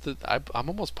 That was I'm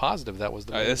almost positive that was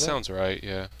the main That event. sounds right,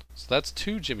 yeah. So that's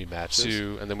 2 Jimmy matches.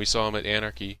 And then we saw him at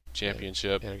Anarchy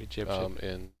Championship,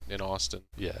 in Austin.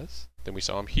 Yes. Then we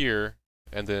saw him here,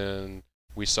 and then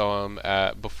we saw him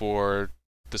before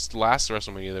this last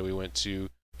WrestleMania that we went to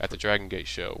at the Dragon Gate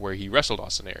show, where he wrestled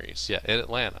Austin Aries. Yeah, in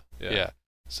Atlanta. Yeah.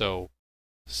 So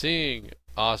seeing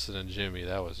Austin and Jimmy,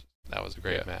 that was a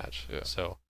great match. Yeah.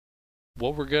 So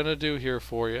what we're gonna do here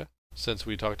for you, since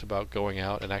we talked about going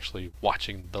out and actually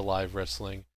watching the live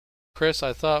wrestling, Chris,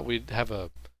 I thought we'd have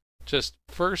a just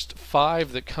first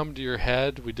 5 that come to your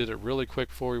head. We did it really quick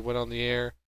before we went on the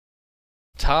air.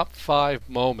 Top 5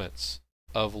 moments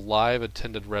of live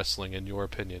attended wrestling in your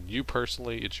opinion. You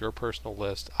personally, it's your personal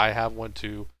list. I have one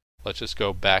too. Let's just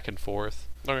go back and forth.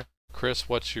 Okay. Chris,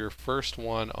 what's your first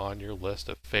one on your list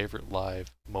of favorite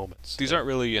live moments? These aren't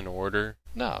really in order,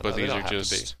 but these are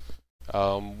just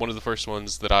one of the first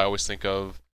ones that I always think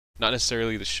of. Not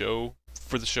necessarily the show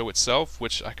itself,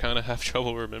 which I kind of have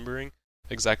trouble remembering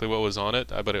exactly what was on it.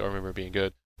 But I remember it being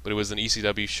good. But it was an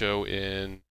ECW show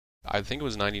in, I think it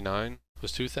was 99. It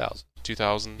was 2000.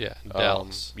 2000. Yeah, in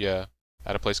Dallas. Yeah,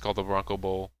 at a place called the Bronco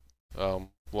Bowl,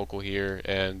 local here,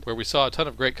 and where we saw a ton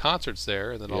of great concerts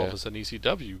there, and then all of a sudden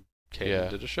ECW came and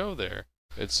did a show there.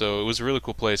 And so it was a really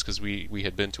cool place because we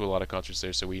had been to a lot of concerts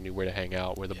there, so we knew where to hang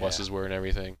out, where the buses were and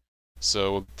everything.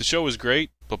 So the show was great,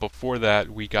 but before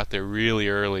that, we got there really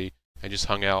early and just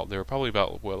hung out. There were probably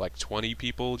about, 20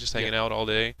 people just hanging out all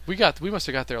day? We must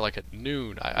have got there at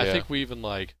noon. I think we even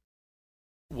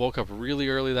woke up really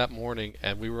early that morning,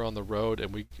 and we were on the road,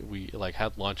 and we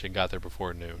had lunch and got there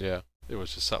before noon. Yeah. It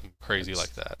was just something crazy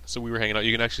like that. So we were hanging out.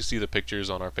 You can actually see the pictures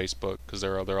on our Facebook because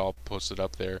they're all posted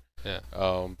up there. Yeah.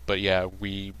 But yeah,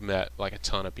 we met a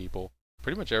ton of people.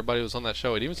 Pretty much everybody was on that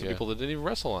show, and even some people that didn't even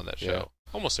wrestle on that show.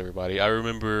 Almost everybody. I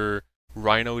remember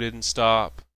Rhino didn't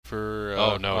stop for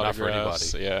not for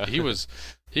anybody. Yeah.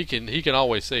 He can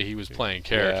always say he was playing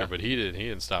character, but he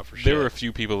didn't stop for shit. There were a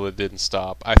few people that didn't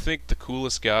stop. I think the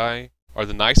coolest guy, or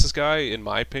the nicest guy, in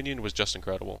my opinion, was Justin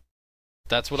Credible.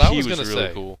 That's what I was going to say. He was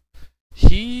really cool.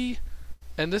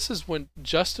 And this is when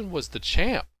Justin was the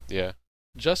champ. Yeah.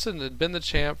 Justin had been the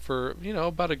champ for,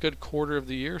 about a good quarter of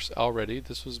the year already.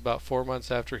 This was about 4 months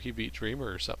after he beat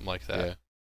Dreamer or something like that. Yeah.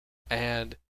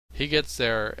 And he gets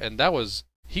there, and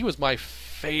he was my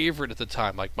favorite at the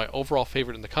time. My overall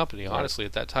favorite in the company, honestly,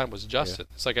 at that time was Justin.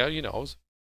 Yeah. It's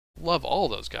I love all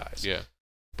those guys. Yeah.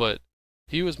 But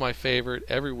he was my favorite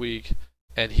every week,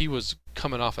 and he was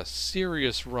coming off a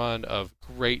serious run of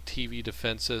great TV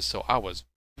defenses, so I was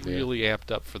really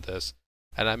amped up for this.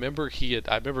 And I remember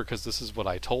because this is what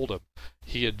I told him,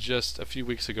 he had just a few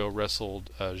weeks ago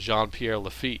wrestled Jean-Pierre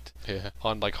Lafitte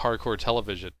on hardcore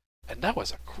television. And that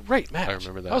was a great match. I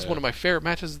remember that. That was one of my favorite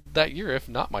matches that year, if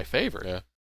not my favorite. Yeah.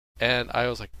 And I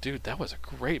was like, dude, that was a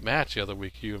great match the other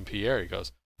week, you and Pierre. He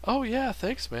goes, oh yeah,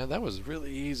 thanks man, that was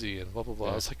really easy and blah blah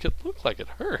blah. I was like, it looked like it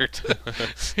hurt.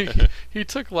 he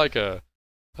took a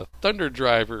thunder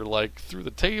driver through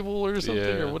the table or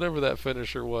something or whatever that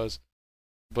finisher was.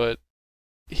 But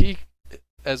he,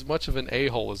 as much of an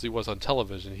a-hole as he was on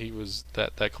television, he was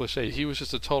that cliche. He was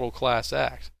just a total class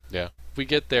act. Yeah. We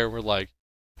get there and we're like,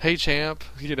 hey champ,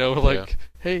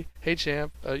 hey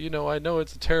champ, I know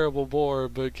it's a terrible bore,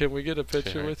 but can we get a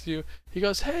picture with you? He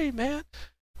goes, hey man,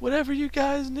 whatever you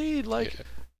guys need,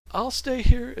 I'll stay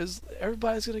here as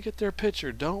everybody's gonna get their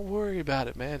picture. Don't worry about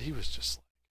it, man. He was just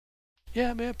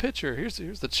yeah man, picture. Here's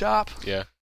the chop. Yeah.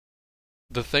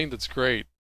 The thing that's great,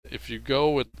 if you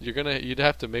go with, you'd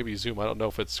have to maybe zoom. I don't know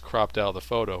if it's cropped out of the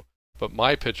photo, but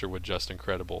my picture with Justin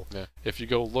Credible. Yeah. If you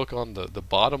go look on the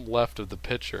bottom left of the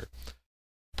picture,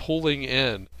 pulling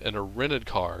in a rented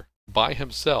car by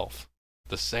himself,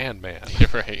 the Sandman.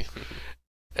 Right.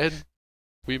 And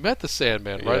we met the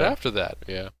Sandman right after that.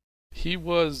 Yeah. He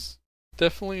was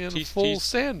definitely in full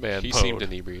Sandman mode. He seemed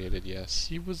inebriated, yes.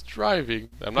 He was driving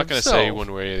I'm not going to say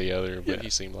one way or the other, but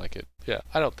he seemed like it. Yeah,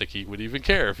 I don't think he would even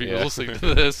care if he was listening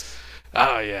to this.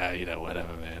 Oh, yeah,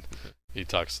 whatever, man. He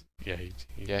talks,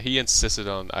 he insisted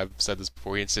on, I've said this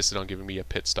before, he insisted on giving me a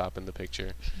pit stop in the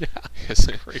picture. Yeah, it's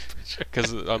a great picture.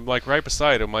 Because I'm right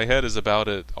beside him, my head is about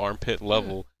at armpit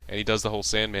level, and he does the whole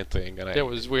Sandman thing. And it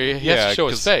was where he has to show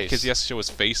his face. Because he has to show his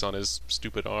face on his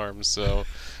stupid arms, so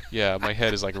yeah, my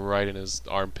head is right in his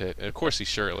armpit. And of course he's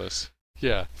shirtless.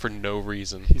 Yeah. For no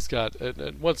reason. He's got,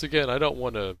 and once again, I don't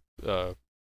want to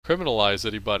criminalize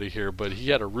anybody here, but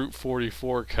he had a Route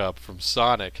 44 cup from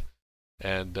Sonic,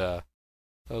 and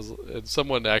And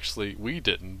someone actually, we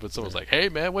didn't, but someone's like, "Hey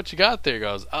man, what you got there?" He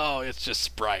goes, "Oh, it's just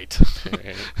Sprite."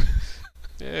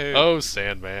 Yeah. Oh,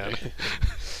 Sandman.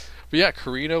 But yeah,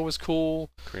 Carino was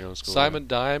cool. Simon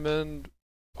Diamond,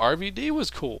 RVD was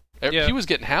cool. Yeah. He was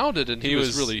getting hounded, and he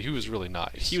was really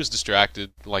nice. He was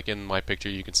distracted. Like in my picture,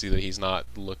 you can see that he's not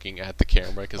looking at the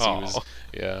camera because he was.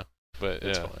 Yeah, but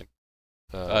it's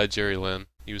fine. Jerry Lynn,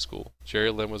 he was cool.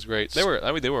 Jerry Lynn was great. They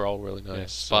were all really nice. Yeah,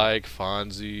 Spike,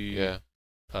 Fonzie, Yeah.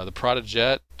 The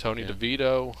Prodijet, Tony Yeah.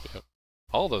 DeVito, Yep.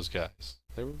 all those guys.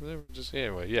 They were just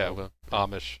anyway. Yeah, Okay.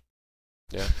 Amish.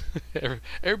 Yeah.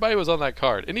 Everybody was on that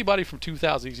card. Anybody from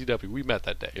 2000 ECW, we met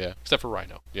that day. Yeah. Except for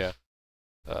Rhino. Yeah.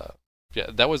 Yeah,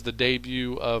 that was the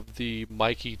debut of the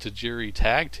Mikey Tajiri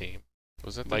tag team.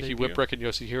 Was that the Mikey debut? Whipwreck and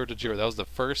Yoshihiro Tajiri. That was the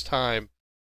first time.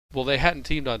 Well, they hadn't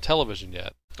teamed on television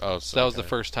yet. Oh, So that was the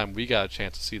first time we got a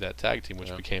chance to see that tag team, which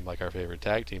Yeah. became like our favorite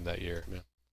tag team that year. Yeah.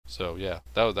 So yeah,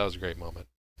 that was a great moment.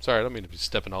 Sorry, I don't mean to be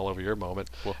stepping all over your moment.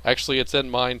 Well, Actually, it's in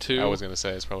mine too. I was gonna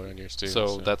say it's probably on yours too.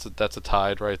 So that's a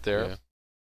tied right there.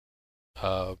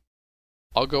 Yeah.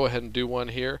 I'll go ahead and do one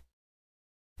here.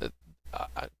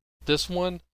 This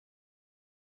one,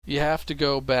 you have to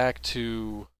go back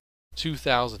to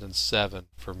 2007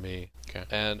 for me. Okay.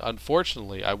 And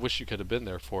unfortunately, I wish you could have been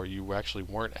there for it. You actually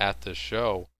weren't at this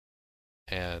show.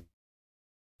 And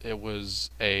it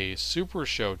was a Super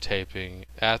Show taping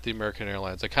at the American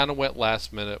Airlines. I kind of went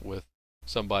last minute with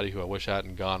somebody who I wish I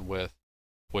hadn't gone with.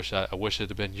 I wish it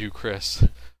had been you, Chris.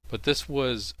 But this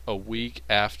was a week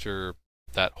after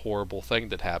that horrible thing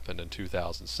that happened in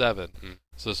 2007. Mm.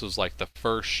 So this was like the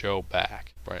first show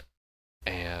back. Right.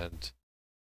 And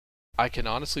I can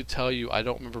honestly tell you, I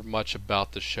don't remember much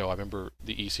about the show. I remember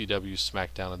the ECW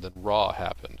SmackDown and then Raw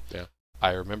happened. Yeah.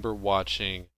 I remember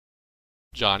watching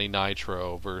Johnny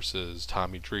Nitro versus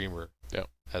Tommy Dreamer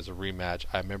as a rematch.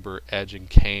 I remember Edge and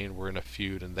Kane were in a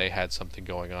feud and they had something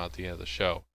going on at the end of the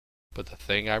show. But the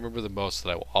thing I remember the most that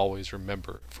I will always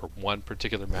remember for one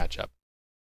particular matchup,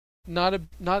 not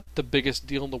the biggest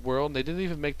deal in the world, and they didn't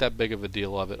even make that big of a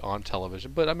deal of it on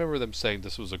television, but I remember them saying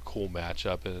this was a cool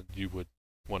matchup and you would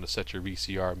want to set your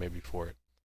VCR maybe for it.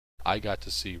 I got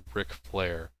to see Ric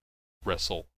Flair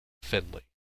wrestle Finlay.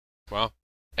 Wow.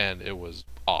 And it was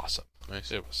awesome.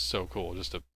 Nice. It was so cool.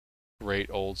 Just a great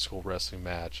old school wrestling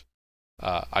match.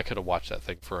 I could have watched that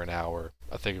thing for an hour.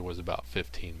 I think it was about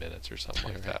 15 minutes or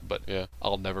something like that. But Yeah.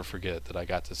 I'll never forget that I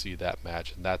got to see that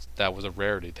match, and that was a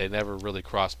rarity. They never really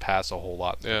crossed paths a whole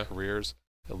lot in their careers,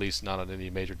 at least not on any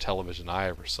major television I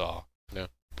ever saw. Yeah.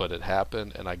 But it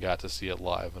happened, and I got to see it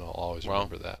live, and I'll always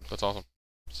remember that. That's awesome.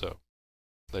 So,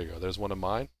 there you go. There's one of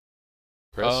mine.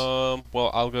 Chris? Well,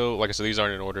 I'll go. Like I said, these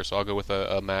aren't in order, so I'll go with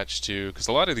a match too, because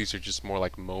a lot of these are just more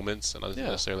like moments and not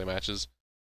necessarily matches.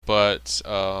 But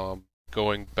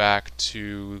going back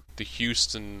to the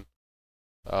Houston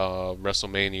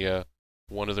WrestleMania,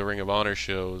 one of the Ring of Honor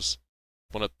shows,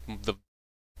 one of the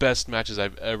best matches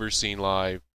I've ever seen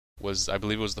live was, I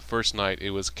believe it was the first night.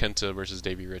 It was Kenta versus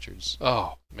Davey Richards.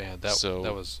 Oh man, that's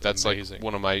amazing. Like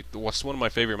one of my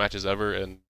favorite matches ever,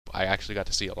 and I actually got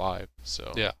to see it live.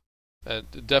 So yeah.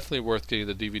 Definitely worth getting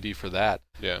the DVD for that.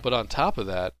 Yeah. But on top of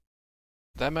that,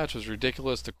 that match was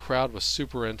ridiculous. The crowd was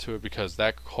super into it because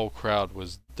that whole crowd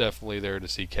was definitely there to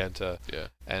see Kenta. Yeah.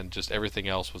 And just everything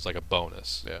else was like a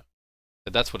bonus. Yeah.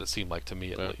 And that's what it seemed like to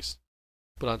me, at least.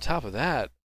 But on top of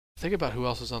that, think about who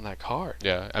else was on that card.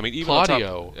 Yeah. I mean, even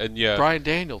Claudio, on top, and Bryan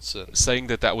Danielson. Saying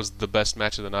that was the best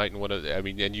match of the night,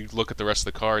 and and you look at the rest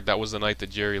of the card, that was the night that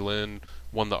Jerry Lynn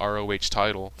won the ROH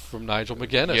title from Nigel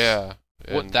McGuinness. Yeah.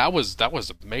 That was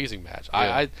an amazing match.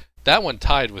 Yeah. That one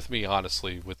tied with me,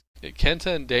 honestly, with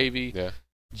Kenta and Davey,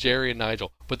 Jerry and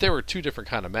Nigel. But there were two different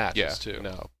kind of matches too.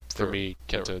 No, for me,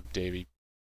 Kenta, Davey,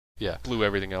 blew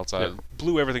everything else out. Yeah.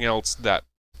 Blew everything else that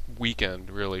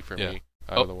weekend, really, for me,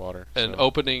 out of the water. And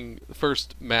opening the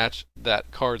first match,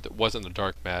 that card that wasn't a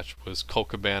dark match was Colt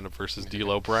Cabana versus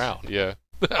D'Lo Brown. Yeah,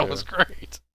 that was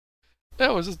great.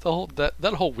 That was just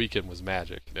that whole weekend was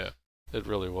magic. Yeah, it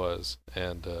really was.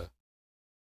 And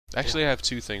actually, I have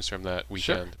two things from that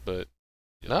weekend, but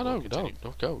no,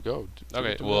 go.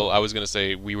 Okay, well, I was gonna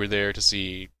say we were there to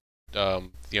see The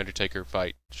Undertaker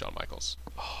fight Shawn Michaels,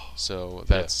 so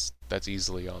that's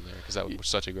easily on there because that was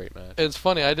such a great match. It's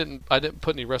funny, I didn't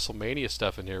put any WrestleMania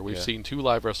stuff in here. We've seen 2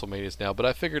 live WrestleManias now, but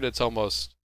I figured it's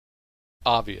almost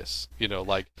obvious, it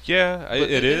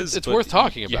is. It's worth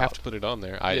talking about. You have to put it on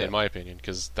there, in my opinion,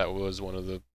 because that was one of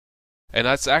the. And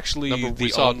that's actually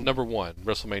number 1,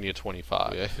 WrestleMania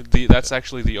 25. Yeah, that's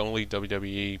actually the only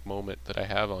WWE moment that I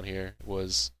have on here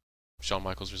was Shawn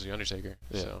Michaels versus The Undertaker.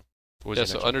 Yeah. So,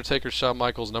 so Undertaker, Shawn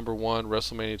Michaels, number 1,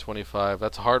 WrestleMania 25.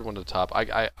 That's a hard one to top.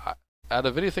 out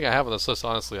of anything I have on this list,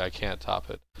 honestly, I can't top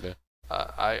it. Yeah.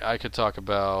 I could talk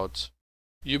about.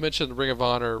 You mentioned Ring of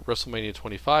Honor WrestleMania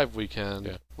 25 weekend.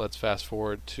 Yeah. Let's fast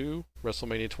forward to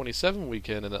WrestleMania 27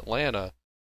 weekend in Atlanta.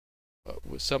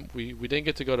 We didn't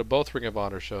get to go to both Ring of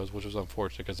Honor shows, which was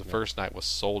unfortunate because the first night was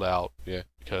sold out. Yeah.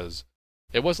 Because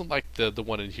it wasn't like the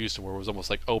one in Houston where it was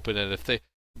almost like open, and if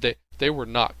they were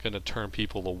not going to turn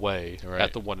people away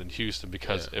at the one in Houston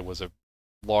because it was a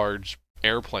large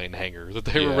airplane hangar that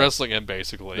they were wrestling in,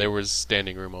 basically. There was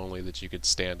standing room only that you could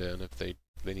stand in if they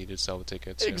needed to sell the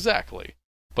tickets. Exactly.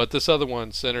 But this other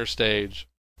one, center stage,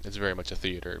 it's very much a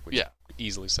theater, which could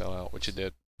easily sell out, which it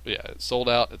did. Yeah, it's sold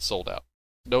out. It's sold out.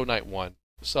 No night one.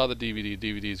 Saw the DVD.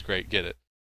 DVD's great. Get it.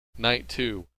 Night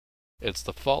two, it's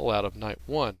the fallout of night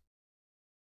one.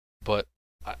 But,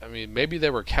 I mean, maybe they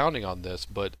were counting on this,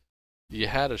 but you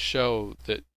had a show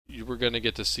that you were going to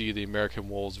get to see the American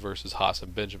Wolves versus Haas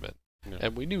and Benjamin. Yeah.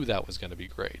 And we knew that was going to be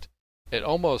great. It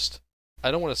almost, I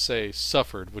don't want to say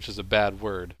suffered, which is a bad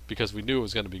word, because we knew it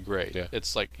was going to be great. Yeah.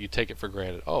 It's like you take it for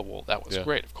granted. Oh, well, that was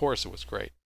great. Of course it was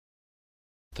great.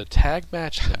 The tag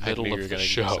match in the middle of the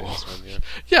show.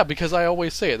 Yeah, because I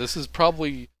always say it. This is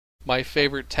probably my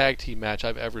favorite tag team match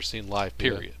I've ever seen live,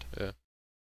 period. Yeah.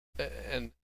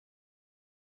 And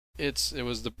it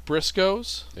was the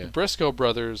Briscoes, the Briscoe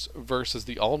brothers versus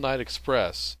the All Night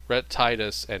Express, Rhett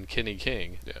Titus and Kenny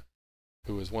King,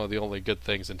 who is one of the only good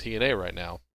things in TNA right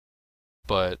now.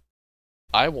 But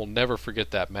I will never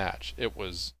forget that match. It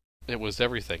was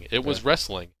everything. It was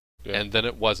wrestling, and then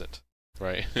it wasn't.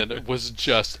 Right. And it was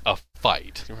just a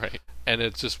fight. Right. And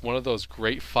it's just one of those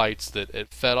great fights that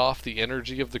it fed off the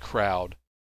energy of the crowd,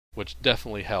 which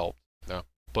definitely helped. No.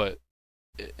 But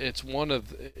it's one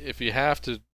of, if you have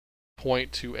to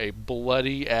point to a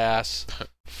bloody ass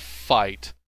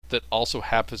fight that also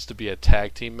happens to be a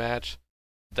tag team match,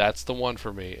 that's the one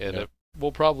for me. And it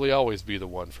will probably always be the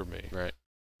one for me. Right.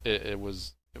 It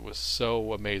was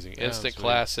so amazing. Instant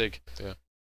classic. Yeah.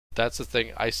 That's the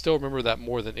thing. I still remember that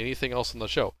more than anything else on the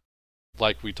show.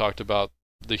 Like we talked about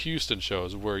the Houston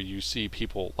shows where you see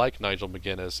people like Nigel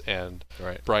McGuinness and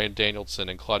Bryan Danielson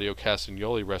and Claudio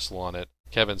Castagnoli wrestle on it,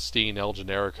 Kevin Steen, El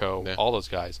Generico, all those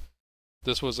guys.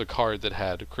 This was a card that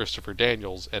had Christopher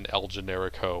Daniels and El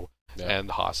Generico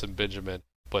and Haas and Benjamin,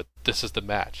 but this is the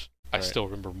match. I still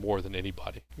remember more than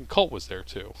anybody. And Colt was there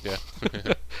too. Yeah.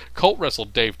 Colt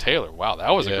wrestled Dave Taylor. Wow,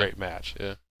 that was a great match.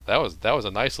 Yeah. That was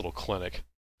a nice little clinic.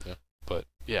 Yeah. But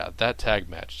yeah, that tag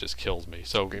match just kills me.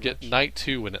 So get night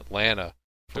 2 in Atlanta.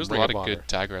 There was a lot of good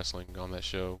tag wrestling on that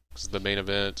show. Because the main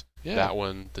event, that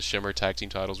one, the Shimmer tag team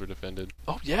titles were defended.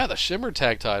 Oh yeah, the Shimmer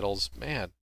tag titles,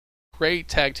 man. Great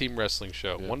tag team wrestling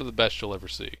show. Yeah. One of the best you'll ever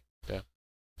see. Yeah.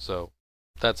 So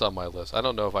that's on my list. I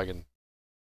don't know if I can.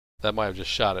 That might have just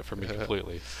shot it for me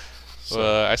completely.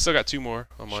 So. I still got 2 more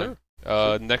on mine.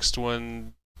 Sure. Next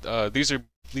one.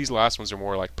 These last ones are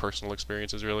more like personal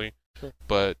experiences, really. Sure.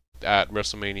 But at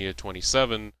WrestleMania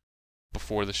 27,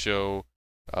 before the show,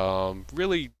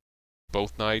 really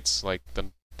both nights, like the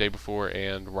day before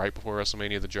and right before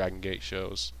WrestleMania, the Dragon Gate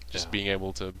shows. Just being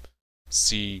able to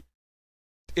see,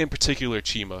 in particular,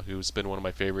 Chima, who's been one of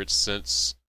my favorites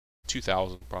since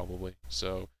 2000, probably.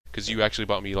 So, because you actually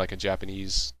bought me like a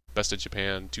Japanese Best of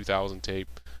Japan 2000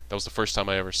 tape. That was the first time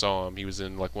I ever saw him. He was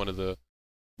in like one of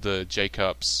the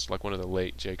J-Cups, like one of the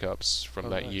late J-Cups from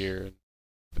that year. And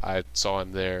I saw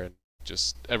him there, and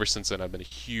just ever since then I've been a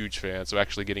huge fan. So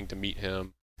actually getting to meet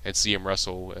him and see him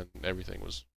wrestle and everything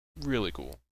was really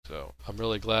cool. So I'm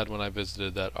really glad when I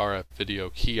visited that RF video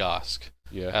kiosk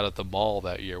out at the mall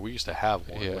that year. We used to have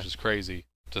one, which is crazy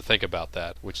to think about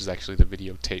that. Which is actually the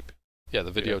videotape. Yeah,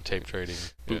 the videotape trading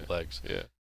bootlegs. Yeah.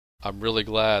 I'm really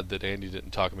glad that Andy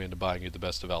didn't talk me into buying you the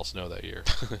Best of Al Snow that year.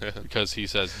 Because he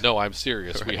says, no, I'm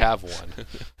serious. We have one.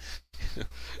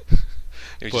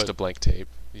 It was just a blank tape.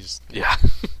 Yeah.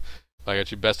 I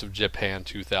got you Best of Japan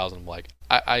 2000. I'm like,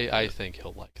 I think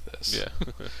he'll like this.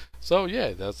 Yeah. So,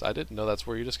 yeah, I didn't know that's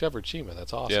where you discovered Chima.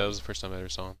 That's awesome. Yeah, that was the first time I ever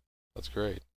saw him. That's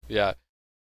great. Yeah.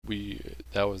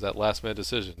 That was that last minute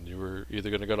decision. You were either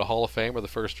going to go to Hall of Fame or the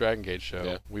first Dragon Gate show.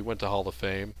 Yeah. We went to Hall of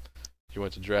Fame. You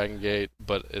went to Dragon Gate,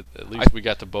 but at least we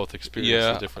got to both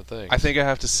experience the different things. I think I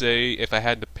have to say, if I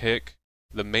had to pick,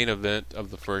 the main event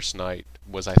of the first night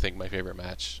was, I think, my favorite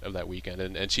match of that weekend,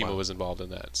 and Chima was involved in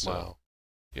that. So,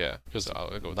 yeah, because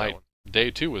I'll go with that one.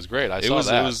 Day 2 was great. I saw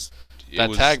that.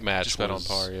 That tag match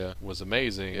was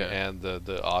amazing, and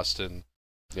the Austin,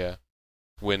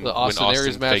 when Austin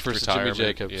Aries match versus Jimmy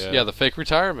retirement. Jacobs, the fake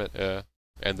retirement,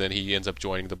 and then he ends up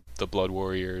joining the Blood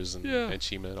Warriors and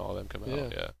Chima and all of them come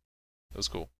out, It was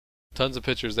cool. Tons of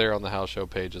pictures there on the house show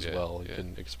page as well. You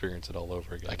can experience it all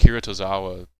over again. Akira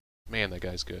Tozawa, man, that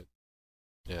guy's good.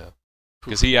 Yeah.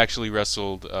 Because he actually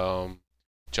wrestled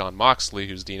John Moxley,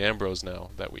 who's Dean Ambrose now,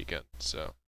 that weekend.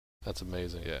 So that's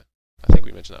amazing. Yeah. I think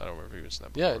we mentioned that. I don't remember if we mentioned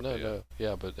that before. No.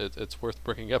 Yeah, but it's worth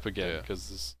bringing up again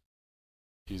because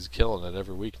he's killing it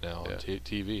every week now on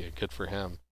TV, and good for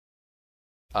him.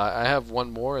 I have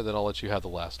one more, and then I'll let you have the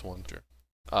last one.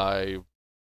 Sure.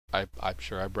 I'm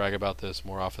sure I brag about this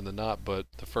more often than not, but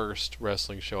the first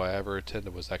wrestling show I ever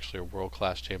attended was actually a World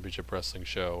Class Championship Wrestling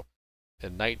show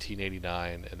in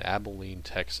 1989 in Abilene,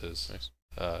 Texas. Nice.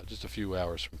 Just a few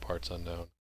hours from Parts Unknown.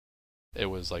 It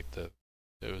was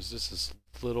just this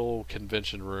little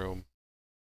convention room.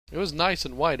 It was nice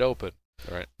and wide open.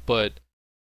 All right. But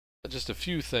just a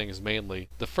few things mainly.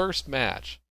 The first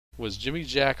match was Jimmy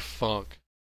Jack Funk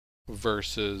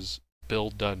versus Bill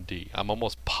Dundee. I'm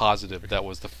almost positive that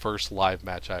was the first live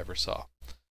match I ever saw.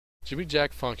 Jimmy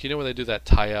Jack Funk, you know when they do that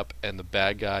tie-up and the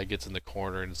bad guy gets in the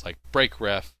corner and it's like, break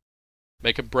ref,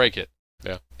 make him break it.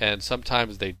 Yeah. And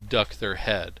sometimes they duck their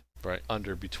head right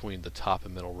under between the top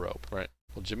and middle rope. Right.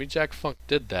 Well, Jimmy Jack Funk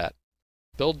did that.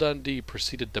 Bill Dundee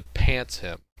proceeded to pants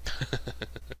him.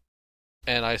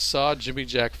 And I saw Jimmy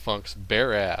Jack Funk's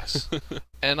bare ass.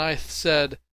 And I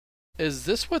said, is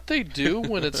this what they do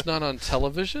when it's not on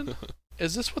television?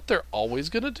 Is this what they're always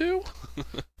going to do?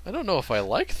 I don't know if I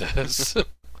like this.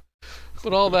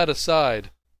 But all that aside,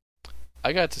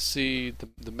 I got to see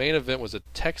the main event was a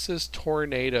Texas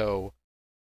Tornado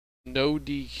no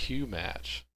DQ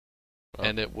match. Oh.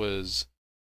 And it was,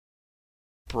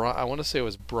 I want to say it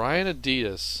was Brian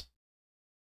Adias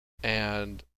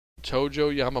and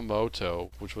Tojo Yamamoto,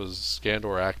 which was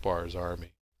Skandor Akbar's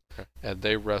army. Okay. And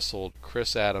they wrestled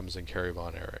Chris Adams and Kerry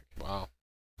Von Erich. Wow.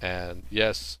 And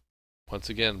yes, once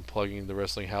again, plugging the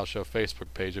Wrestling House Show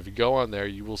Facebook page. If you go on there,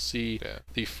 you will see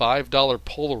the $5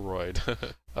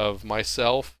 Polaroid of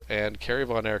myself and Kerry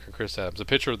Von Erich and Chris Adams. A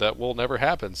picture that will never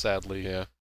happen, sadly. Yeah.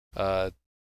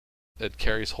 That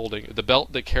Kerry's holding. The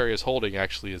belt that Kerry is holding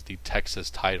actually is the Texas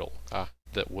title.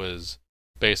 That was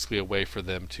basically a way for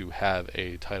them to have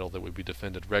a title that would be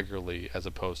defended regularly as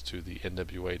opposed to the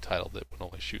NWA title that would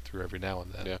only shoot through every now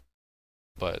and then. Yeah.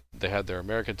 But they had their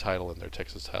American title and their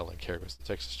Texas title, and Kerry was the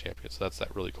Texas champion. So that's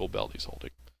that really cool belt he's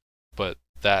holding. But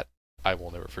that I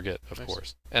will never forget, of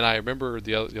course. And I remember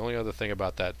the only other thing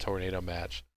about that Tornado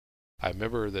match, I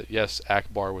remember that, yes,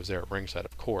 Akbar was there at ringside,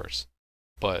 of course,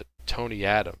 but Tony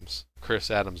Adams, Chris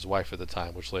Adams' wife at the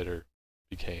time, which later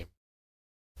became,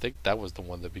 I think that was the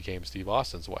one that became Steve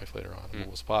Austin's wife later on. I'm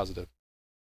almost positive.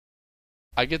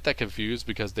 I get that confused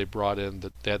because they brought in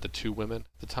they had the two women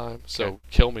at the time, so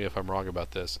kill me if I'm wrong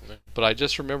about this. But I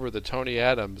just remember that Tony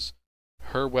Adams,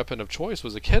 her weapon of choice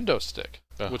was a kendo stick,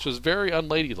 which was very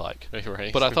unladylike.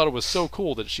 Right. But I thought it was so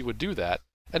cool that she would do that,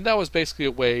 and that was basically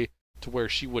a way to where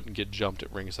she wouldn't get jumped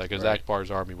at ringside because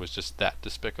Akbar's army was just that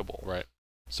despicable. Right.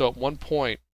 So at one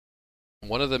point,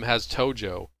 one of them has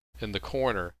Tojo in the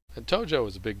corner, and Tojo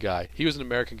was a big guy. He was an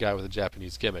American guy with a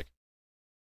Japanese gimmick.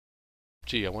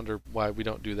 Gee, I wonder why we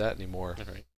don't do that anymore.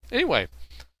 Right. Anyway,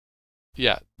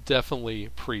 yeah, definitely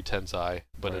pre-Tensai,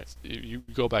 but it's you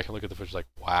go back and look at the footage like,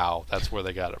 wow, that's where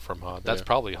they got it from, huh? That's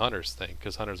probably Hunter's thing,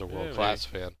 because Hunter's a world-class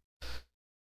fan.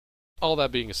 All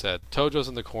that being said, Tojo's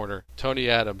in the corner, Tony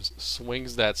Adams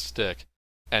swings that stick,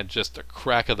 and just a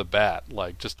crack of the bat,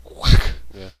 like just whack,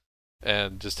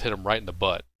 and just hit him right in the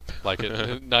butt, like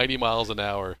at 90 miles an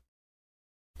hour.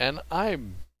 And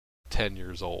I'm 10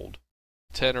 years old.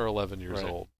 10 or 11 years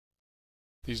old.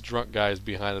 These drunk guys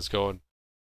behind us going,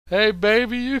 hey,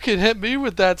 baby, you can hit me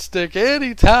with that stick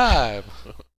anytime.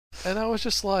 And I was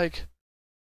just like,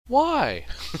 why?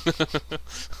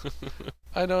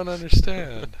 I don't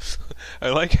understand.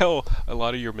 I like how a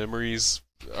lot of your memories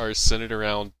are centered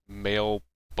around male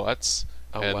butts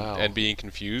and being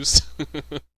confused.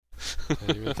 I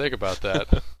didn't even think about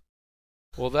that.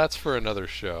 Well, that's for another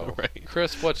show. Right.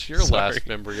 Chris, what's your last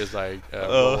memory as I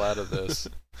roll out of this?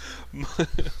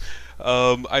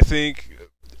 I think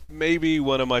maybe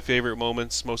one of my favorite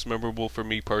moments, most memorable for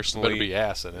me personally, better be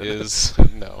ass in it. is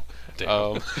no.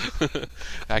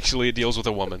 Actually, it deals with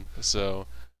a woman. So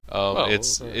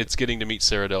it's getting to meet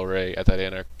Sarah Del Rey at that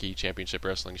Anarchy Championship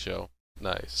Wrestling show.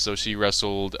 Nice. So she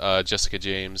wrestled Jessica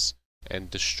James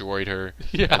and destroyed her.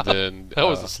 Yeah, and then, that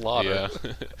was a slaughter.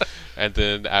 Yeah. And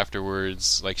then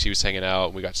afterwards, like, she was hanging out,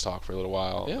 and we got to talk for a little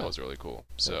while. Yeah. That was really cool.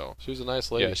 So she was a nice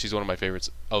lady. Yeah, she's one of my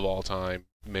favorites of all time.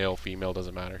 Male, female,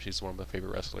 doesn't matter. She's one of my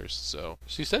favorite wrestlers. So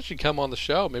she said she'd come on the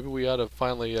show. Maybe we ought to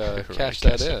finally cash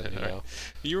that in. You know?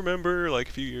 You remember, like,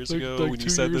 a few years ago like when you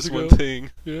said this ago. one thing?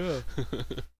 Yeah.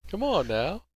 Come on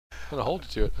now. I'm gonna hold you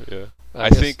to it. Yeah. I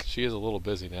think she is a little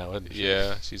busy now, isn't she?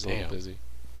 Yeah, she's a little busy.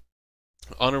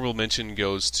 Honorable mention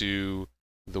goes to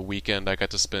the weekend I got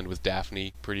to spend with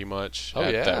Daphne pretty much Oh,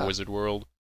 at yeah. that Wizard World.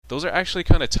 Those are actually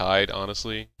kind of tied,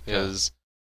 honestly, because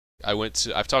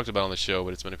I've talked about it on the show,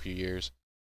 but it's been a few years.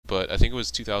 But I think it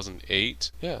was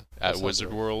 2008 Yeah. at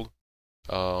Wizard World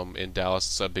in Dallas.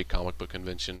 It's a big comic book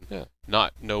convention. Yeah.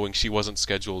 Not knowing she wasn't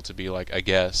scheduled to be like a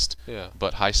guest, Yeah.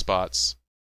 but High Spots,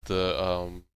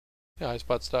 the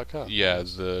highspots.com.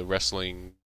 the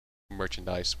wrestling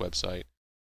merchandise website.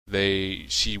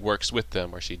 She works with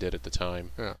them, or she did at the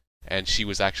time. Yeah. And she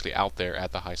was actually out there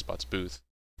at the High Spots booth.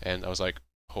 And I was like,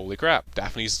 holy crap,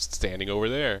 Daphne's standing over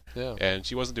there. Yeah. And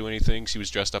she wasn't doing anything. She was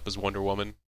dressed up as Wonder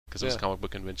Woman because it was a comic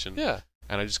book convention. Yeah.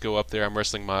 And I just go up there. I'm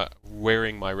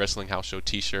wearing my Wrestling House Show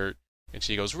T-shirt, and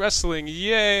she goes, "Wrestling,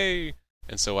 yay!"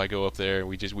 And so I go up there, and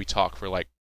we talk for like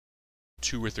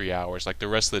 2 or 3 hours. Like the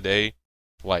rest of the day,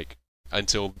 like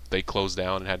until they closed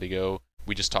down and had to go,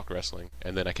 we just talked wrestling.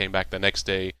 And then I came back the next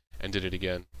day and did it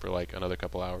again for like another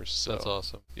couple hours. So That's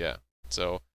awesome. yeah.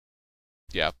 So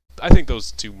yeah, I think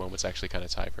those two moments actually kind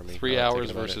of tie for me. 3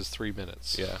 hours versus 3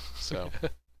 minutes. Yeah. So.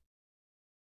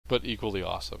 But equally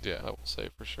awesome. Yeah. I will say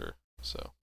for sure.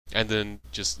 So. And then,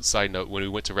 just side note, when we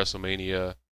went to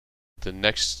WrestleMania the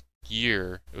next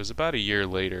year, it was about a year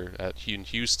later in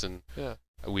Houston. Yeah.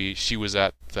 She was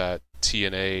at that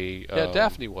TNA.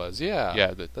 Daphne was. Yeah.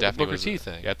 Yeah, the Daphne Booker was T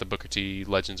thing. Yeah, at the Booker T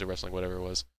Legends of Wrestling, whatever it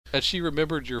was. And she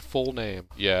remembered your full name.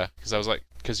 Yeah,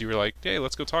 because you were like, "Hey,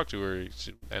 let's go talk to her,"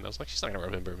 and I was like, "She's not gonna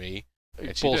remember me."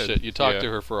 And she Bullshit. did. You talked to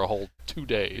her for a whole 2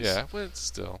 days. Yeah, but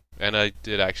still. And I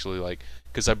did actually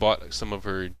because I bought some of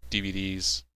her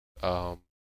DVDs,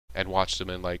 and watched them,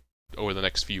 and over the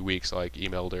next few weeks, I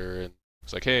emailed her and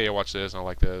was like, "Hey, I watched this and I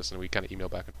like this," and we kind of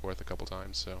emailed back and forth a couple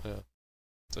times. So yeah,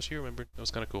 so she remembered. It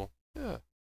was kind of cool. Yeah.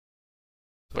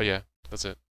 But yeah, that's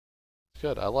it.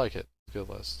 Good. I like it. Good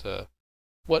list. I'm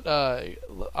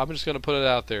just going to put it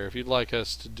out there. If you'd like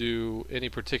us to do any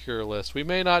particular list, we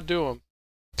may not do them,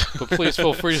 but please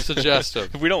feel free to suggest them.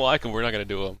 If we don't like them, we're not going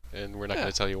to do them, and we're not going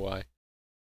to tell you why.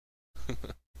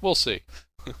 We'll see.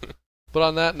 But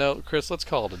on that note, Chris, let's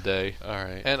call it a day. All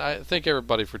right. And I thank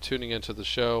everybody for tuning into the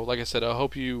show. Like I said, I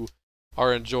hope you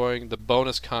are enjoying the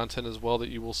bonus content as well that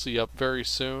you will see up very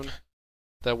soon.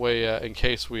 That way, in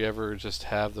case we ever just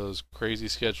have those crazy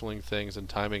scheduling things and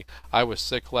timing. I was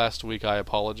sick last week. I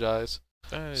apologize.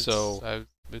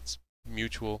 It's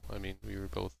mutual. I mean, we were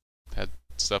both had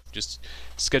stuff. Just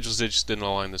schedules that just didn't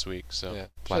align this week. So yeah,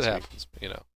 that happens.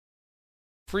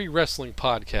 Free wrestling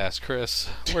podcast, Chris.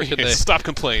 Where can they stop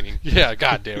complaining? Yeah,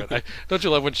 God damn it! Don't you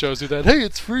love when shows do that? Hey,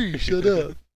 it's free. Shut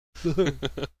up. All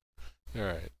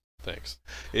right. Thanks.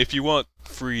 If you want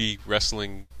free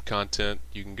wrestling content,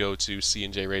 you can go to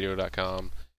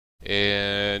cnjradio.com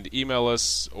and email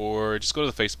us, or just go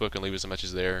to the Facebook and leave us a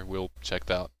message there. We'll check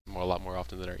that out a lot more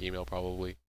often than our email,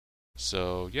 probably.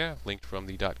 So, yeah, linked from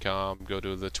the .com. Go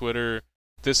to the Twitter.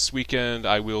 This weekend,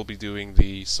 I will be doing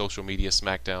the social media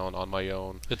smackdown on my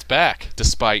own. It's back.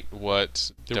 Despite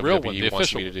what the real one,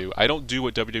 wants me to do. I don't do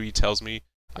what WWE tells me.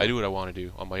 I do what I want to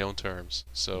do on my own terms.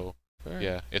 So,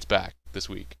 yeah, it's back this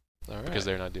week. All right. Because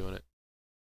they're not doing it.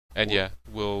 And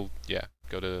we'll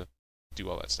go to do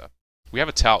all that stuff. We have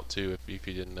a tout too, if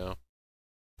you didn't know.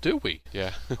 Do we?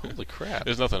 Yeah. Holy crap.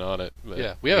 There's nothing on it. But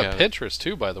yeah, we have a Pinterest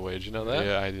too, by the way. Did you know that?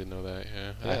 Yeah, I didn't know that.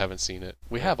 Yeah. I haven't seen it.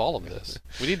 We have all of this.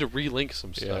 We need to relink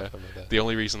some stuff. Yeah. The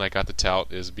only reason I got the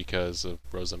tout is because of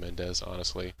Rosa Mendez,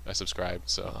 honestly. I subscribed,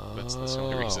 so that's the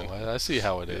only reason. I see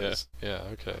how it is. Yeah,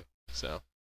 okay.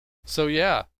 So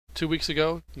yeah. 2 weeks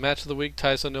ago, match of the week,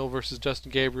 Tyson Hill versus Justin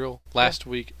Gabriel. Last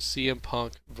week, CM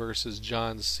Punk versus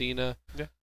John Cena. Yeah.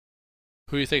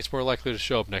 Who do you think is more likely to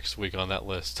show up next week on that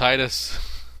list? Titus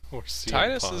or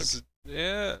CM Punk?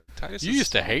 Titus You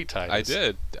used to hate Titus. I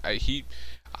did.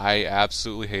 I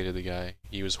absolutely hated the guy.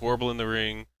 He was horrible in the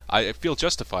ring. I feel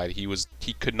justified.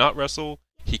 He could not wrestle.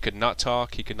 He could not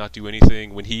talk. He could not do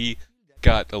anything. When he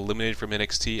got eliminated from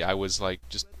NXT, I was like,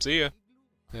 just see ya.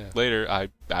 Yeah. Later,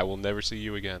 I will never see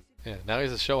you again. Yeah, now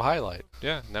he's a show highlight.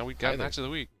 Yeah, now we got match of the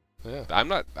week. Yeah.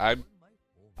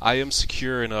 I am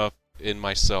secure enough in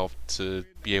myself to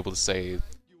be able to say,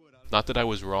 not that I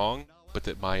was wrong, but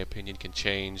that my opinion can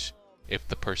change if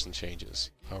the person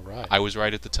changes. All right. I was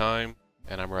right at the time,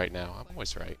 and I'm right now. I'm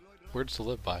always right. Words to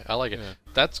live by. I like it. Yeah.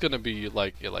 That's gonna be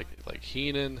like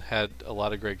Heenan had a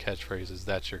lot of great catchphrases.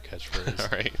 That's your catchphrase.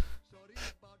 All right.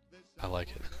 I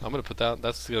like it. I'm going to put that.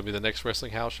 That's going to be the next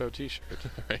Wrestling House Show t-shirt.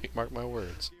 Right. Mark my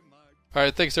words. All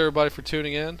right. Thanks, everybody, for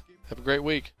tuning in. Have a great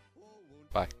week.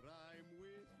 Bye.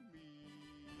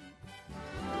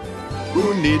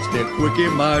 Who needs that quickie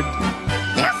mart?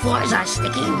 Therefores a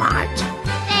sticky mart.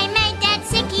 They made that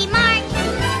sticky mart.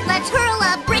 Let's hurl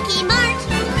a bricky mart.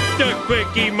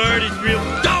 Quickie Mart is real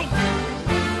dope!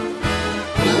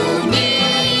 Who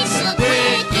needs a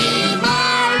Quickie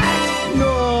Mart?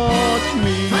 Not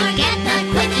me. Forget the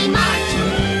Quickie Mart.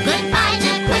 Goodbye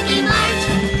to Quickie Mart.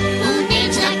 Who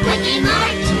needs a Quickie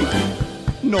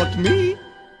Mart? Not me.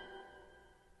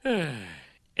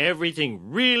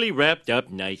 Everything really wrapped up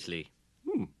nicely.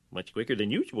 Much quicker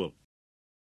than usual.